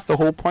I mean, that's the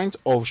whole point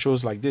of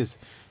shows like this.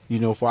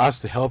 For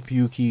us to help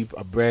you keep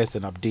abreast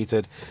and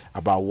updated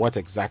about what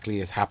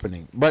exactly is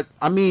happening. But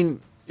I mean,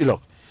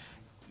 look,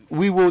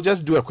 we will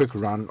just do a quick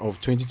run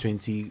of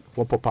 2020,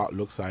 what Pop-Out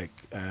looks like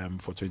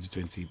for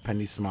 2020,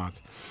 Penny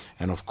Smart,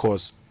 and of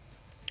course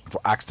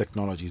for Axe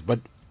Technologies. But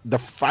the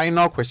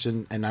final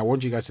question, and I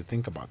want you guys to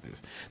think about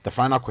this, the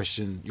final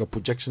question, your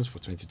projections for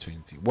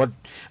 2020.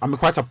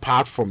 Quite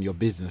apart from your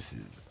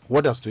businesses,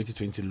 what does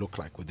 2020 look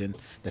like within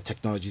the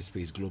technology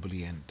space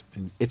globally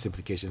and its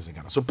implications in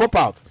Ghana? So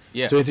Pop-Out,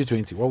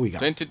 2020, what we got?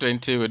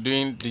 2020, we're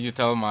doing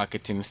digital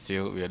marketing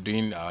still. We are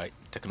doing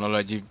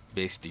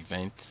technology-based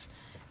events.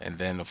 And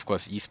then, of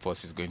course,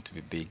 esports is going to be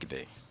big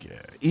there.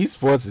 Yeah,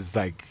 esports is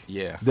like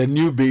the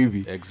new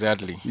baby.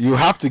 Exactly. You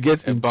have to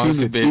get in tune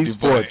with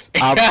esports.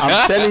 I'm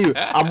telling you,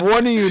 I'm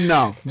warning you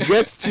now.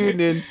 Get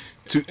tuned in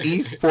to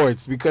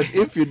esports, because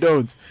if you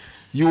don't,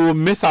 you will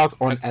miss out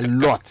on a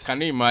lot.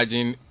 Can you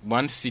imagine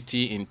one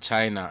city in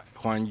China,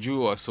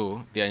 Huangzhou or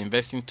so, they are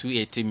investing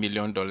 $280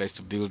 million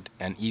to build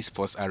an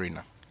esports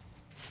arena.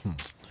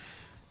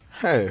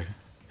 Hey.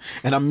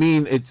 And I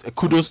mean, it's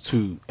kudos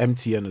to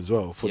MTN as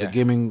well for the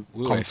gaming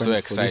conference. We were so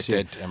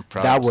excited and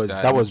proud. That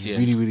was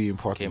really, really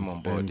important.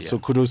 On board, So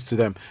kudos to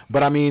them.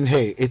 But I mean,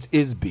 hey, it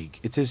is big.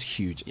 It is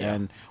huge.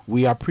 And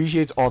we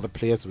appreciate all the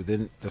players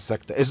within the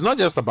sector. It's not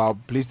just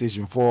about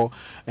PlayStation 4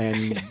 and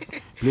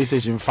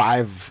PlayStation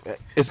 5.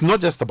 It's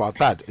not just about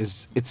that.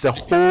 It's a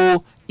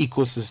whole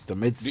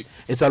ecosystem.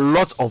 It's a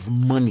lot of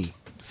money.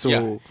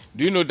 So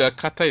do you know that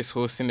Qatar is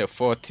hosting a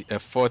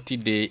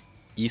 40-day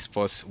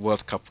esports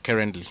World Cup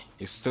currently?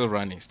 It's still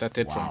running.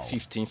 Started from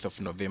 15th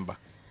of November.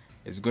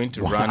 It's going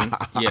to run.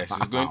 Yes,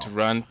 it's going to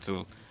run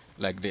till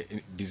like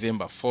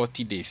December.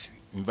 40 days.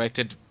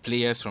 Invited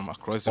players from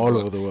across the all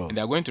world. over the world. And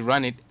they are going to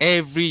run it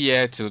every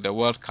year till the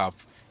World Cup,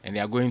 and they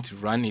are going to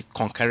run it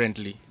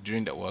concurrently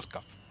during the World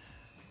Cup.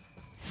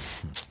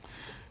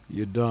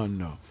 You don't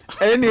know.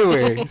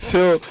 Anyway,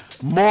 so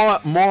more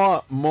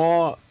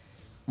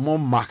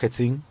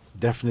marketing.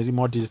 Definitely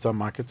more digital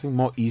marketing,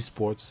 more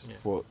esports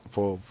for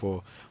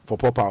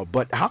Pop-Out.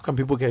 But how can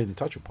people get in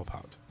touch with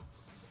Pop-Out?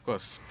 Of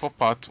course,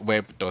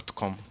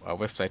 popoutweb.com. Our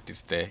website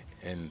is there,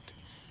 and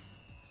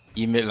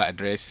email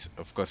address,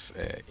 of course,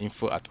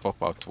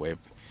 info@popoutweb.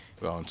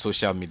 We're on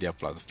social media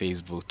platforms,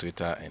 Facebook,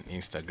 Twitter, and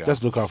Instagram.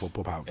 Just look out for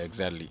Pop-Out.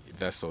 Exactly.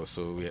 That's all.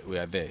 So we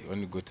are there.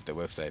 When you go to the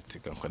website, you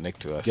can connect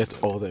to us. Get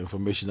all the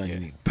information that you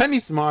need. Penny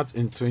Smart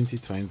in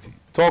 2020.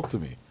 Talk to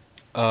me.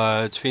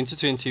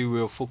 2020,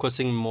 we're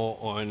focusing more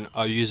on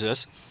our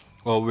users.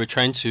 Well, we're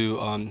trying to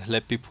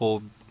let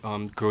people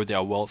grow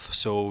their wealth.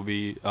 So we'll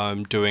be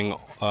doing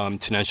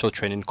financial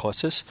training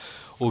courses.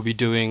 We'll be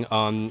doing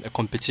a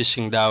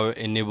competition that will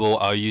enable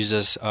our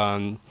users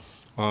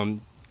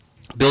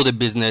build a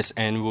business,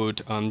 and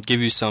would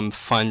give you some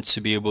funds to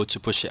be able to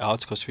push it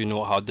out, because we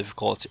know how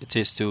difficult it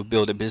is to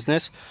build a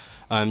business.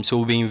 So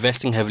we'll be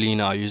investing heavily in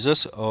our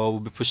users.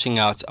 We'll be pushing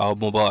out our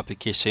mobile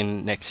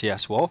application next year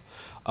as well.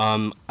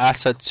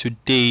 As of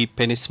today,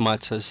 Penny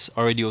Smart has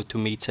already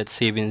automated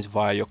savings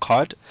via your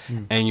card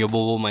and your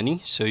mobile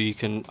money, so you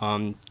can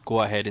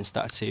go ahead and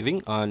start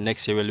saving.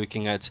 Next year, we're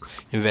looking at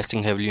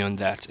investing heavily on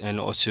that, and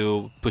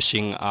also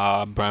pushing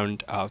our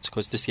brand out,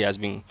 because this year has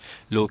been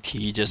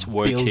low-key, just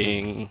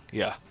working.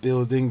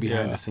 Building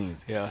behind the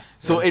scenes.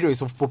 So anyway,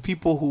 so for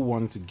people who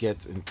want to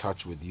get in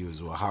touch with you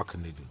as well, how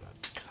can they do that?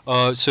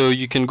 So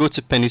you can go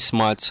to Penny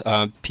Smart,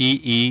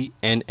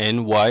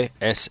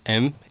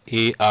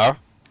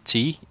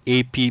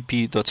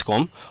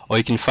 PENNYSMARTAPP.com, or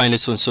you can find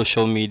us on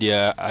social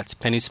media at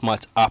Penny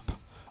Smart app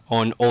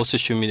on all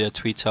social media,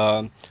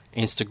 Twitter,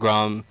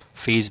 Instagram,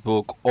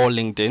 Facebook, or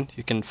LinkedIn.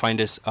 You can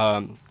find us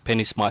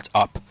Penny Smart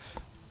app.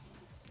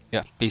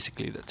 Yeah,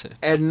 basically that's it.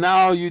 And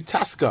now you,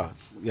 Tasker,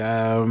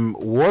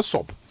 what's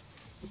up?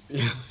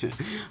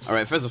 All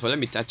right, first of all, let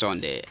me touch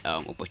on the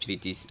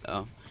opportunities.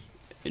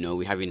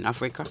 we have in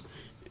Africa.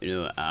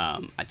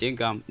 I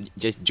think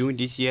just June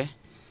this year,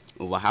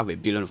 over half a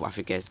billion of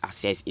Africans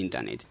access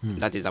internet.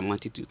 That is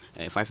amounted to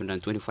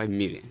 525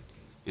 million.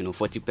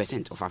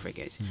 40% of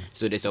Africans.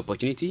 So there's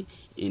opportunity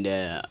in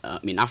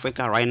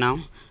Africa right now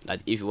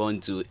that if you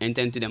want to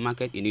enter into the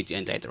market, you need to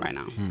enter it right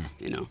now.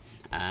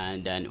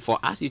 And then for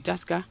us,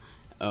 Utaska,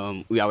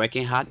 we are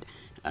working hard.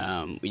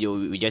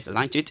 We just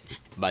launched it,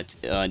 but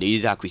the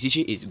user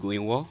acquisition is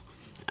going well.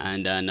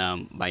 And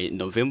then by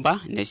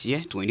November next year,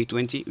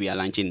 2020, we are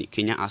launching in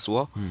Kenya as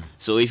well.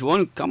 So if you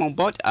want to come on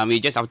board, you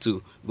just have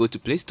to go to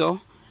Play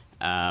Store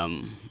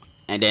and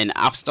then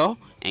App Store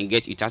and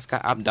get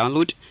Utaska app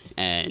download,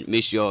 and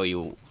make sure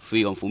you fill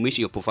your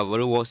information, your profile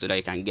very well, so that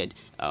you can get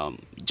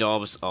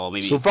jobs or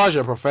maybe. So far as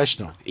you're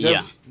professional,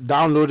 just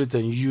download it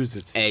and use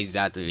it.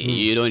 Exactly.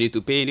 You don't need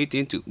to pay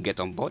anything to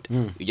get on board.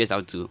 You just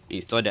have to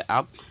install the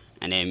app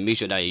and then make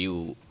sure that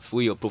you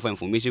fill your profile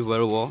information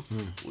very well.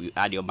 You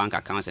add your bank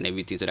accounts and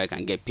everything so that you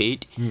can get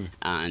paid,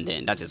 and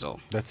then that is all.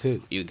 That's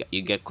it.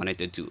 You get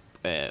connected to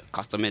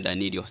customers that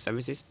need your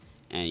services,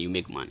 and you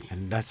make money.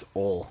 And that's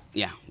all.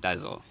 Yeah,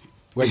 that's all.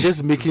 We're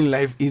just making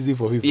life easy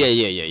for people.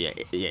 Yeah.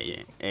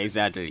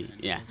 Exactly.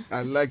 Yeah.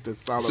 I like the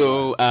sound.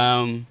 So,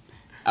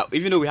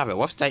 even though we have a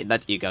website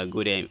that you can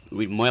go there and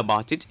read more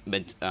about it,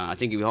 but I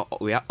think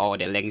we have all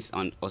the links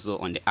also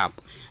on the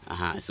app.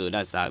 So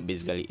that's how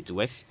basically it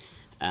works.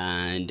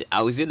 And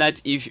I would say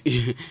that if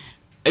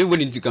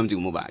everybody needs to come to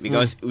mobile,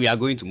 because we are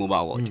going to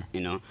mobile world,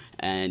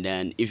 And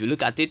then if you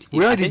look at it,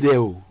 we're already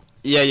there.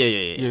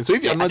 Yeah. So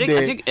if you're not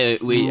there, I think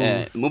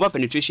mobile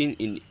penetration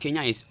in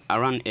Kenya is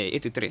around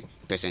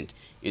 83%.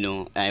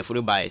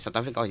 Followed by South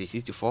Africa, which is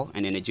 64,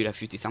 and then Nigeria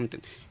 50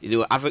 something.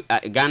 So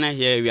Ghana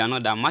here, we are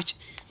not that much,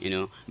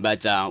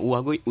 but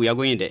we are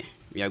going there.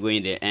 We are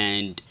going there,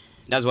 and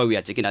that's why we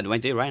are taking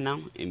advantage right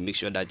now and make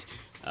sure that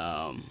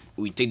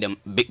we take the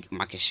big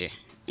market share.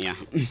 Yeah.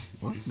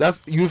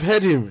 You've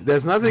heard him.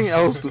 There's nothing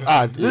else to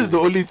add. This is the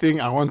only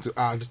thing I want to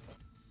add.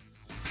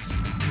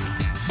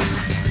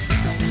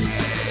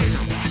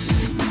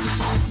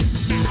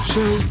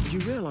 So, you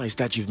realize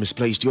that you've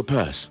misplaced your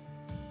purse.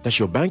 Does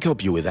your bank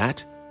help you with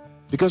that?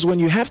 Because when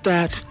you have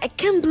that... I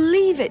can't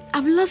believe it.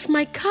 I've lost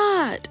my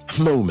card.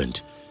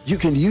 Moment. You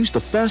can use the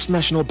First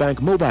National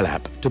Bank mobile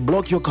app to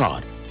block your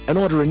card and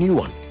order a new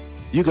one.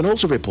 You can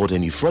also report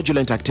any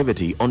fraudulent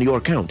activity on your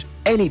account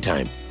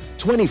anytime,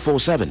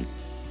 24/7.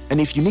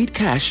 And if you need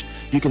cash,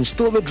 you can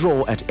still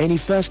withdraw at any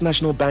First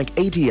National Bank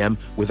ATM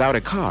without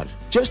a card,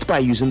 just by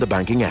using the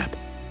banking app.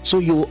 So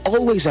you'll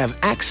always have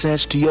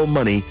access to your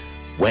money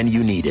when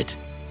you need it.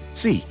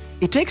 See,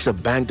 it takes a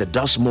bank that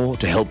does more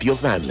to help your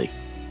family.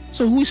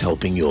 So who's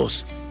helping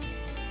yours?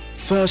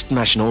 First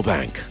National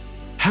Bank.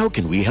 How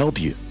can we help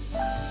you?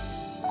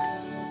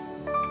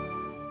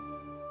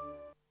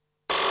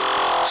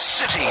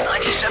 City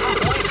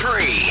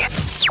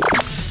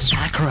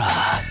 97.3 Accra.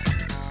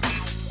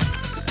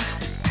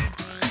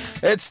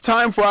 It's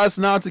time for us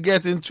now to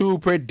get into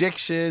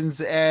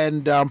predictions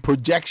and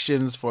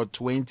projections for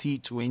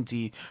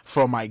 2020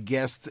 from my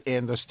guests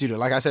in the studio.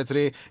 Like I said,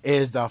 today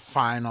is the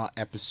final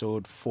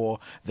episode for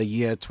the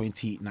year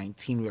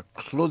 2019. We're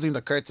closing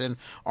the curtain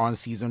on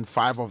season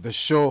 5 of the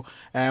show,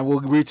 and we'll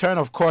return,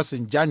 of course,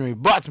 in January.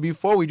 But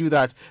before we do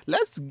that,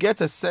 let's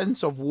get a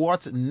sense of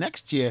what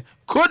next year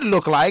could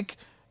look like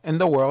in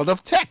the world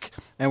of tech.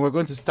 And we're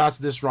going to start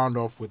this round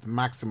off with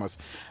Maximus.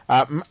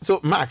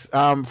 So Max,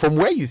 from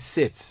where you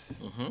sit,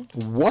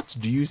 what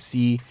do you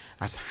see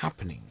as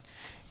happening,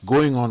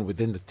 going on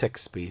within the tech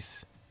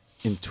space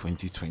in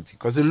 2020?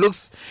 Because it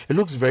looks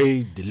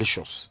very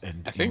delicious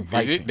and I think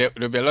inviting.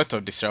 there'll be a lot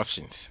of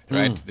disruptions,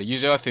 right? The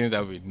usual things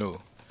that we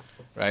know,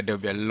 right?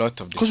 There'll be a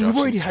lot of disruptions. Because we've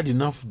already had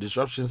enough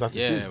disruptions at the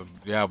Yeah,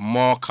 there are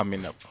more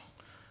coming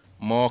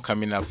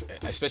up,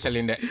 especially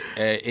in the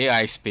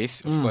AI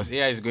space. Of course,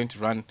 AI is going to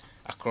run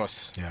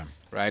across,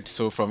 right?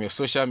 So from your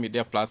social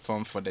media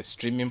platform, for the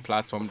streaming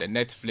platform, the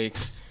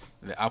Netflix,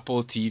 the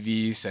Apple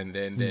TVs, and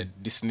then the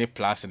Disney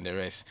Plus and the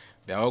rest,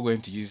 they're all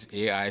going to use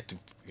AI to,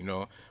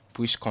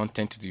 push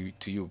content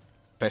to you.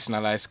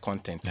 Personalized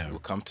content will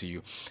come to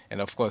you.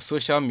 And of course,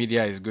 social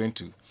media is going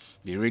to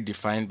be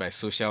redefined by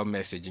social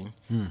messaging.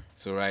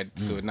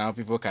 So now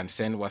people can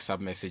send WhatsApp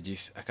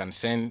messages. I can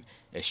send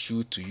a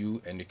shoe to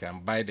you and you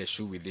can buy the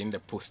shoe within the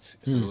post.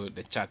 So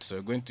the chat. So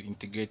we're going to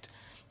integrate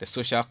the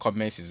social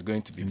commerce is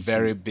going to be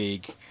very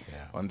big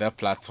on that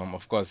platform.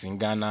 Of course, in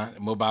Ghana,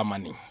 mobile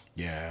money.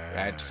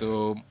 Right.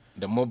 So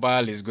the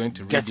mobile is going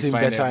to getting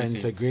redefine better everything,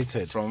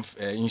 integrated, from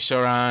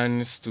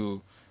insurance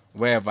to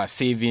wherever,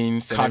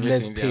 savings,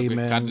 cardless and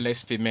payments.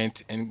 Cardless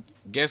payment. And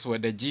guess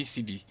what? The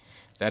GCD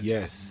that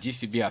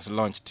GCB has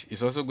launched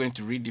is also going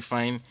to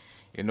redefine,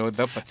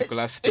 that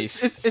particular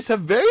space. It's a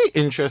very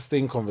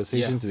interesting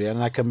conversation to be,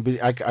 and I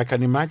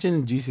can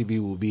imagine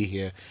GCB will be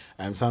here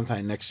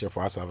sometime next year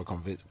for us to have a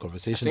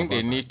conversation. I think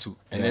about they need to,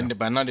 and then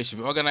by now they should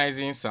be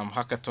organizing some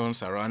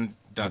hackathons around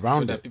that, so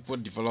Around that it. people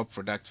develop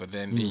products for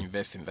them, they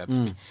invest in that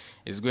space.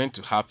 It's going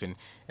to happen.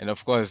 And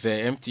of course, the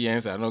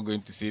MTNs are not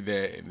going to see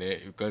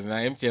because now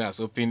MTN has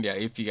opened their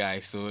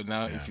API. So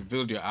now if you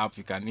build your app,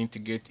 you can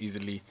integrate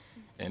easily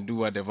and do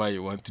whatever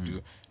you want to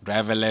do.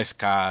 Driverless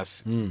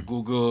cars,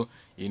 Google,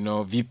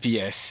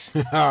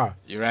 VPS.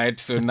 You're right.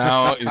 So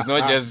now it's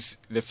not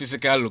just the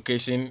physical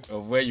location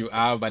of where you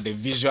are, but the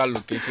visual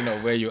location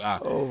of where you are.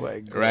 Oh my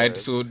God. Right.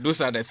 So those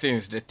are the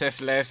things. The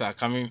Teslas are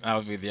coming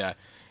out with their,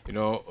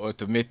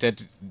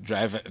 automated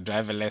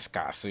driverless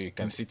cars, so you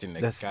can sit in the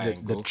That's car the,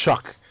 and go. the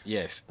truck.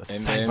 Yes, The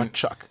and cyber then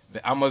truck.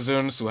 the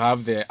Amazons who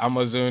have the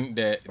Amazon,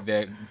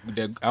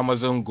 the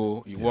Amazon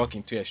Go. You walk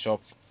into a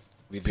shop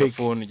with your Pick.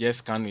 phone, you just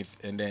scan it,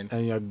 and then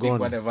And you're pick gone.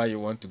 whatever you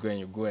want to go, and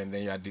you go, and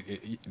then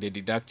they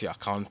deduct your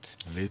account.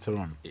 Later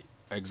on.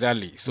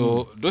 Exactly.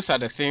 So those are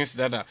the things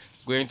that are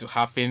going to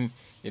happen,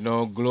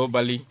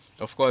 globally.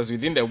 Of course,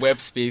 within the web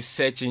space,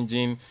 search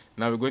engine,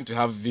 now we're going to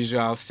have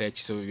visual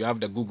search. So you have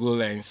the Google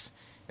Lens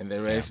and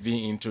the rest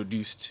being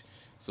introduced.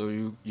 So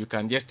you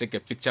can just take a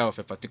picture of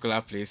a particular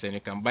place and you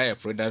can buy a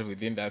product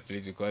within that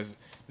place because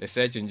the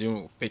search engine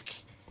will pick.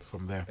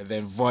 From there. And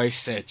then voice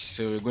search.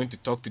 So we're going to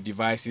talk to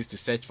devices to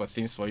search for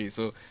things for you.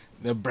 So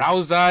the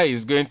browser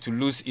is going to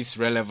lose its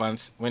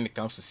relevance when it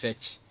comes to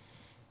search.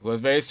 Because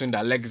very soon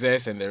the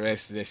Alexas and the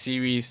rest, the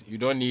series, you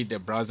don't need the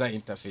browser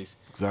interface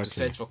Exactly. to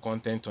search for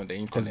content on the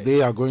Because internet.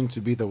 they are going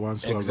to be the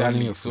ones who are running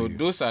Exactly. it for So you.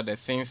 those are the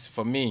things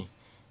for me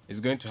is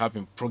going to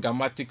happen.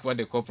 Programmatic, what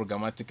they call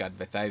programmatic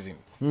advertising.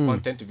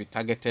 Content to be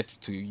targeted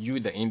to you,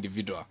 the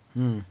individual.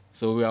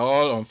 So we are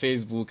all on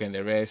Facebook and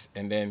the rest,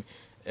 and then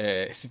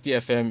City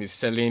FM is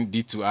selling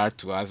D2R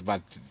to us,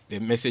 but the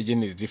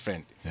messaging is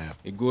different. Yeah.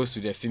 It goes to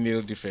the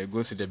female different, it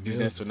goes to the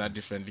business owner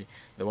differently.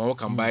 The one who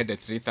can buy the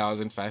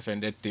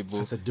 3,500 table,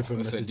 That's a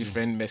different also messaging.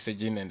 different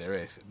messaging and the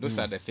rest. Those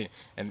are the things.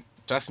 And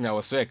trust me, I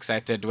was so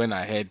excited when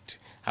I heard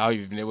how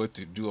you've been able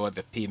to do all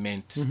the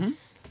payments.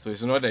 So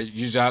it's not the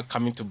usual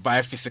coming to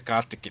buy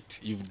physical ticket.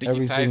 You've digitized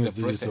Everything the is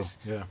digital. process.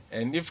 Yeah.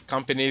 And if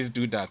companies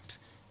do that,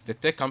 the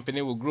tech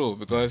company will grow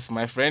because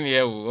my friend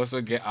here will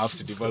also get apps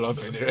to develop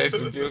and the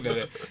rest will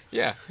build.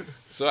 Yeah.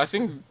 So I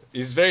think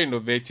it's very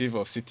innovative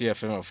of City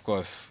FM, of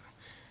course.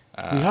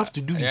 We have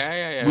to do it.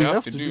 Yeah. We We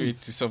have to do it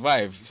to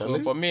survive. Charlie?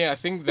 So for me, I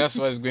think that's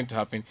what's going to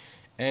happen.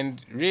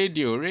 And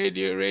radio,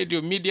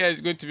 media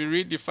is going to be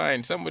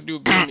redefined. Somebody will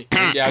be in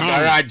their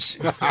garage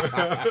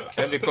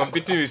and be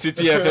competing with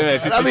City FM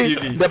and City I mean,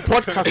 TV. the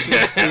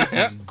podcasting space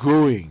is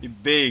growing. It's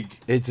big.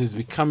 It is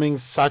becoming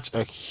such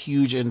a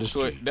huge So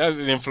industry. that's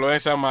the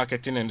influencer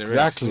marketing and the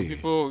Exactly. rest. So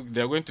people,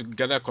 they're going to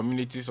gather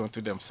communities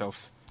onto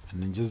themselves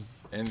And then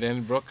just and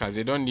then broadcast.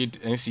 They don't need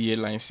NCA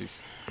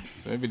licenses.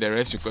 So maybe the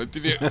rest should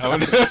continue.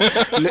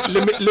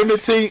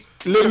 limiting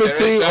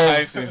Limiting of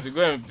license. You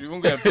won't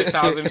go and pay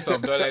thousands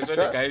of dollars so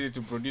they can use it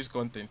to produce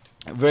content.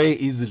 very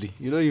easily.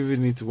 You don't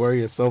even need to worry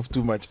yourself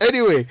too much.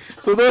 Anyway,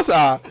 so those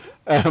are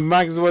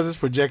Max Waz's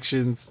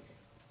projections.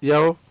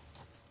 Yo,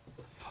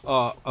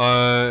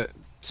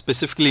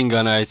 Specifically in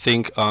Ghana, I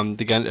think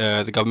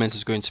the government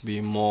is going to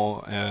be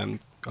more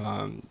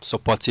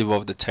supportive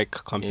of the tech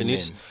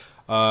companies.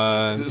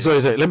 sorry,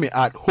 let me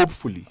add.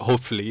 Hopefully,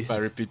 Hopefully. If I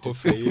repeat it.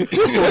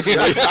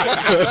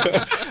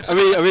 I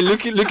mean,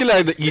 looking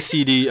at the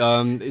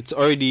ECD, it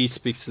already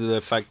speaks to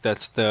the fact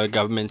that the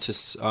government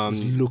is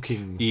it's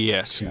looking.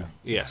 yes.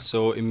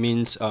 So it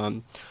means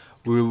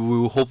we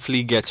will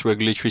hopefully get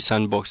regulatory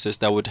sandboxes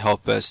that would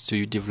help us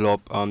to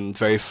develop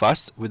very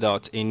fast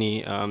without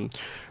any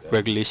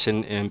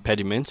regulation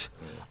impediment.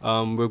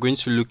 We're going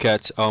to look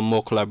at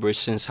more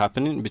collaborations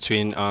happening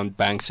between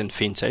banks and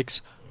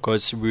fintechs.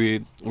 Because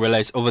we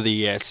realize over the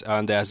years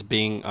there has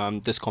been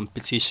this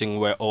competition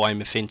where,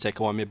 I'm a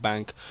fintech or I'm a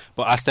bank.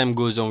 But as time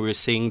goes on, we're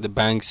seeing the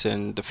banks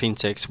and the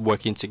fintechs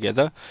working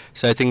together.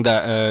 So I think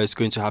that is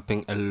going to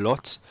happen a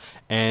lot.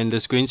 And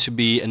there's going to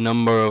be a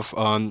number of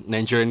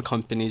Nigerian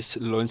companies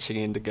launching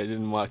in the Ghanaian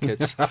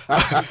markets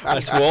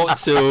as well.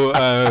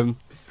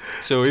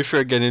 So if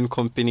you're a Ghanaian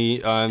company,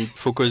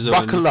 focus on...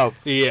 Buckle up.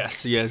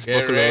 Yes, Get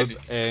buckle ready.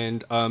 up.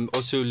 And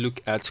also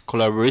look at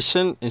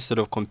collaboration instead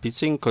of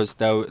competing, because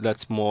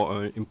that's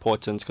more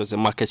important, because the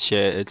market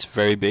share, it's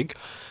very big.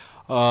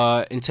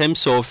 In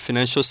terms of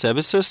financial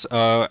services,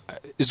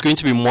 it's going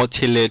to be more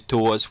tailored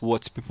towards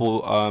what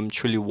people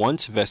truly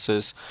want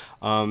versus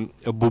a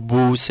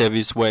boo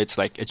service where it's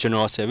like a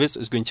general service.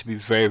 It's going to be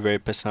very, very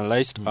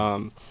personalized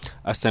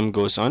as time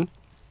goes on.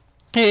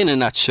 In a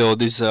nutshell,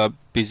 these are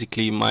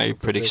basically my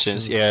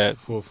predictions. Yeah,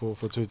 For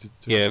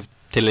 2022. yeah,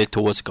 tailored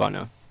towards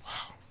Ghana.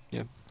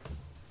 Yeah.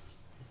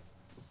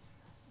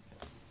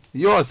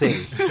 Yours,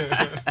 hey.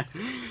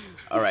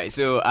 All right,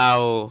 so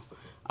I'll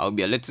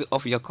be a little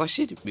off your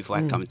caution before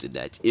I come to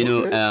that.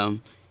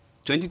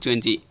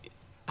 2020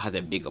 has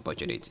a big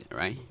opportunity,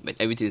 right? But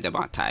everything is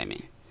about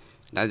timing.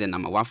 That's the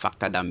number one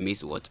factor that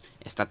makes a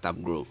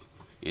startup grow.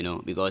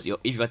 Because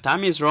if your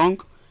timing is wrong,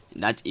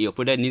 that your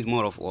product needs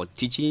more of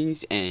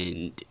teachings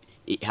and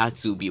it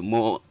has to be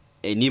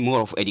need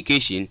more of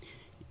education,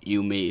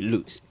 you may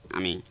lose. I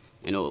mean,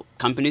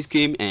 companies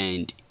came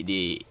and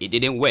it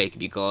didn't work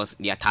because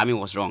their timing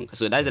was wrong.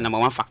 So that's the number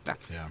one factor,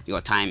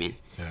 your timing.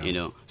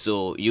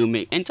 So you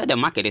may enter the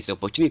market, there's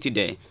opportunity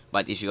there,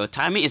 but if your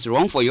timing is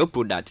wrong for your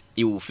product,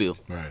 you will fail.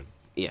 Right.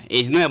 Yeah,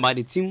 it's not about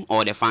the team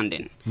or the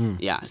funding.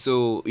 Yeah,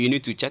 so you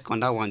need to check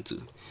on that one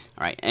too.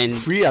 All right, and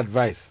free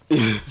advice.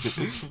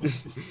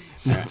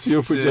 What's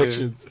your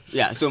projections?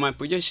 So my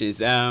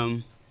projections,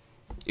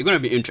 it's gonna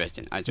be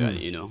interesting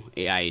actually.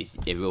 AI is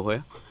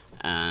everywhere,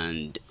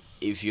 and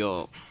if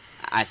you're,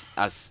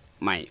 as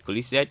my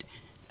colleague said,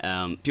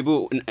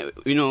 people,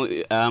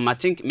 I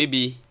think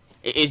maybe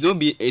it won't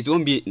be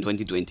in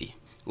 2020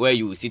 where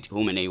you sit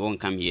home and then you won't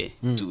come here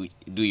to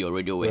do your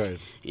radio work. Right.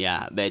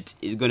 Yeah, but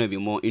it's gonna be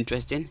more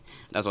interesting.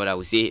 That's what I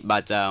would say.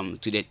 But to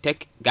the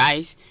tech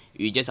guys,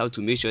 you just have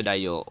to make sure that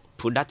your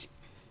product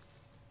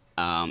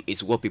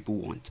is what people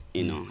want.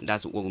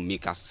 That's what will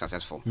make us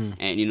successful.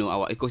 And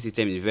our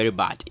ecosystem is very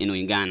bad.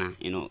 In Ghana,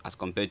 as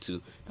compared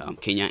to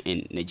Kenya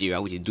and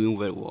Nigeria, which is doing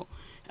very well.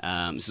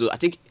 So I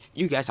think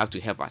you guys have to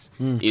help us.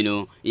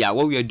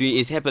 What we are doing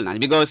is helping us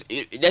because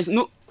there's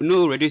no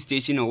radio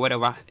station or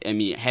whatever.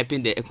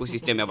 Helping the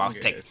ecosystem about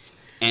tech,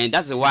 and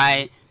that's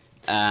why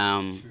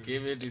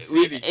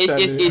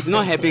it's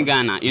not helping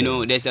Ghana.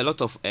 There's a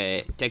lot of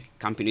tech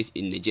companies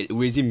in Nigeria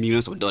raising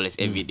millions of dollars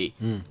every day.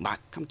 But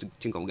come to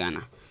think of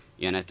Ghana,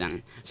 you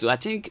understand? So I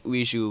think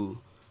we should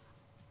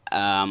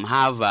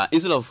have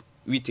instead of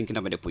we thinking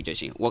about the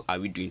projection, what are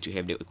we doing to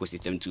help the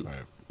ecosystem to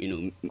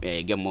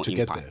get more to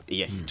impact?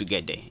 Get there. To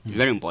get there.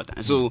 Very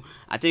important. So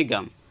I think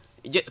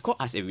just call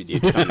us every day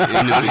to come,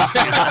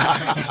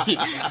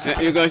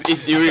 because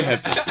it really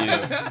happens.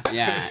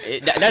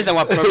 That's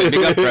our problem,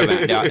 bigger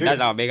problem.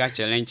 That's our bigger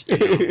challenge in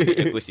the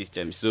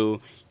ecosystem. So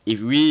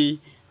if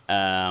we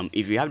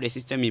have the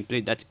system in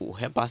place that will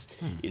help us,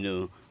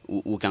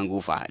 we can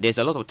go far. There's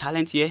a lot of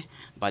talent here,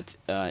 but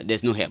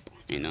there's no help.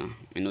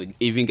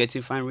 Even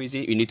getting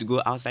fundraising, you need to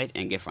go outside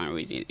and get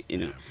fundraising.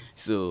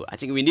 So I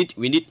think we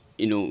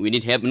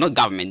need help, not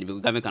government,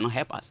 because government cannot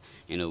help us.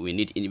 We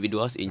need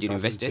individuals,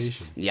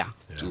 investors,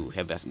 to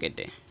help us get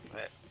there.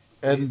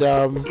 And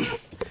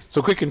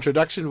so, quick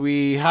introduction.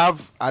 We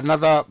have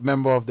another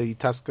member of the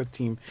Itasca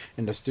team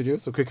in the studio.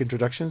 So, quick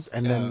introductions,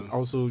 and then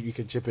also you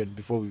can chip in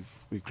before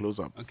we close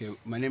up. Okay,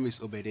 my name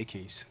is Obede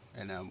Keyes,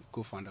 and I'm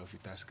co-founder of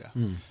Itasca.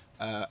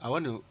 I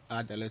want to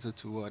add a little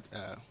to what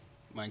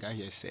my guy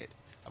here said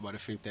about the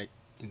fintech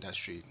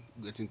industry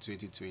getting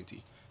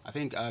 2020. I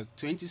think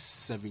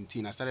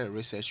 2017, I started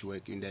research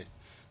work in the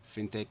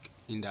fintech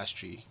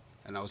industry,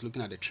 and I was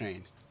looking at the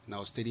trend, and I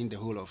was studying the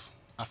whole of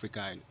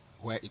Africa and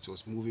where it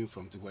was moving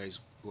from to where it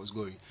was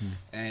going.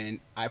 And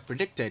I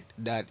predicted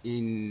that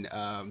in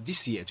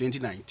this year,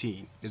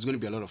 2019, there's going to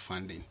be a lot of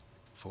funding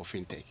for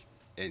fintech.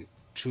 And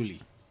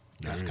truly,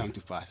 it has come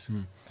to pass.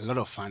 A lot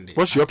of funding.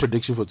 What's your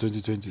prediction for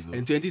 2020 though?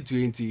 In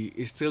 2020,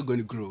 it's still going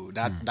to grow.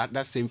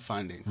 That same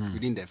funding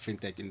within the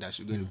fintech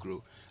industry is going to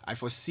grow. I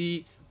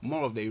foresee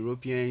more of the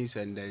Europeans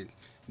and the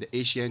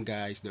Asian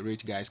guys, the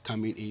rich guys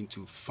coming in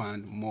to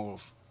fund more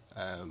of...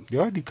 They're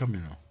already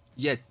coming now.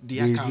 Yeah, they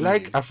are coming.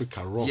 Like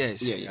Africa raw. Yes.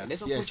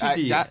 There's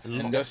opportunity.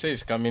 And they'll say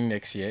it's coming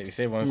next year. He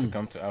said he wants to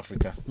come to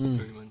Africa.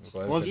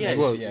 Well,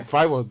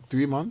 5 or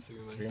 3 months?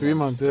 3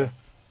 months, yeah.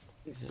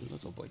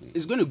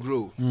 It's going to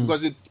grow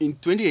because in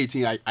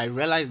 2018 I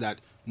realized that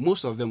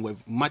most of them were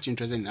much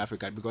interested in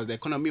Africa because the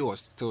economy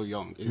was still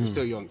young. It's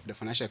still young, the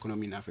financial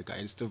economy in Africa,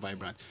 and still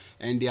vibrant.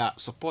 And they are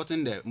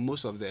supporting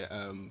most of the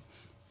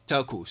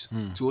telcos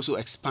to also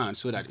expand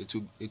so that it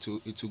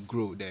will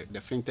grow. The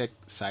fintech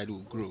side will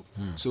grow.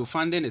 So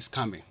funding is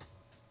coming.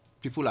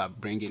 People are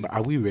bringing. But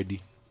are we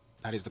ready?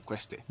 That is the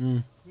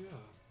question.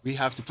 We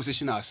have to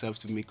position ourselves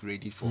to make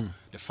ready for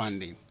the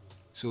funding.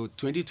 So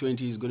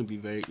 2020 is going to be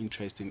very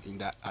interesting in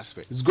that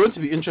aspect. It's going to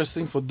be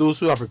interesting for those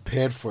who are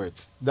prepared for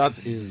it.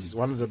 That is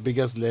one of the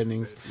biggest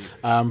learnings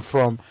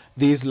from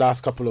these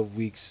last couple of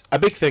weeks. A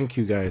big thank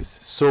you guys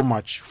so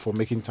much for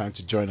making time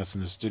to join us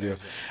in the studio.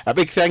 A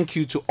big thank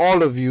you to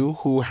all of you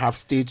who have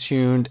stayed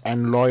tuned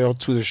and loyal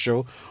to the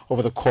show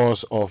over the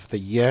course of the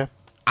year.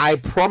 I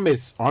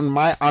promise on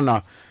my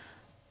honor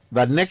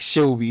that next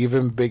year will be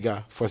even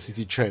bigger for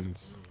City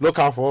Trends. Look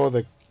out for all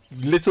the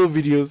little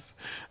videos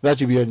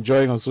that you'll be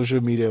enjoying on social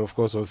media, of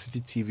course, on City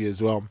TV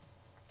as well.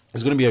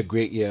 It's going to be a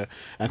great year,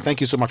 and thank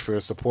you so much for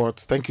your support.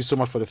 Thank you so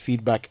much for the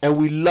feedback, and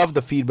we love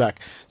the feedback,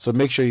 so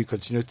make sure you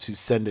continue to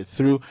send it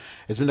through.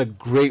 It's been a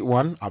great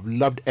one. I've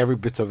loved every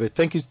bit of it.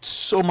 Thank you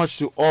so much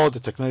to all the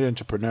technology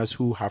entrepreneurs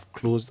who have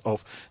closed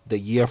off the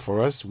year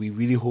for us. We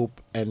really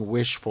hope and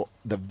wish for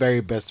the very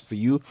best for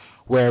you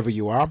wherever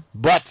you are.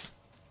 But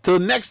till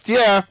next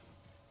year,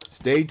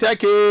 stay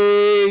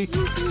techy.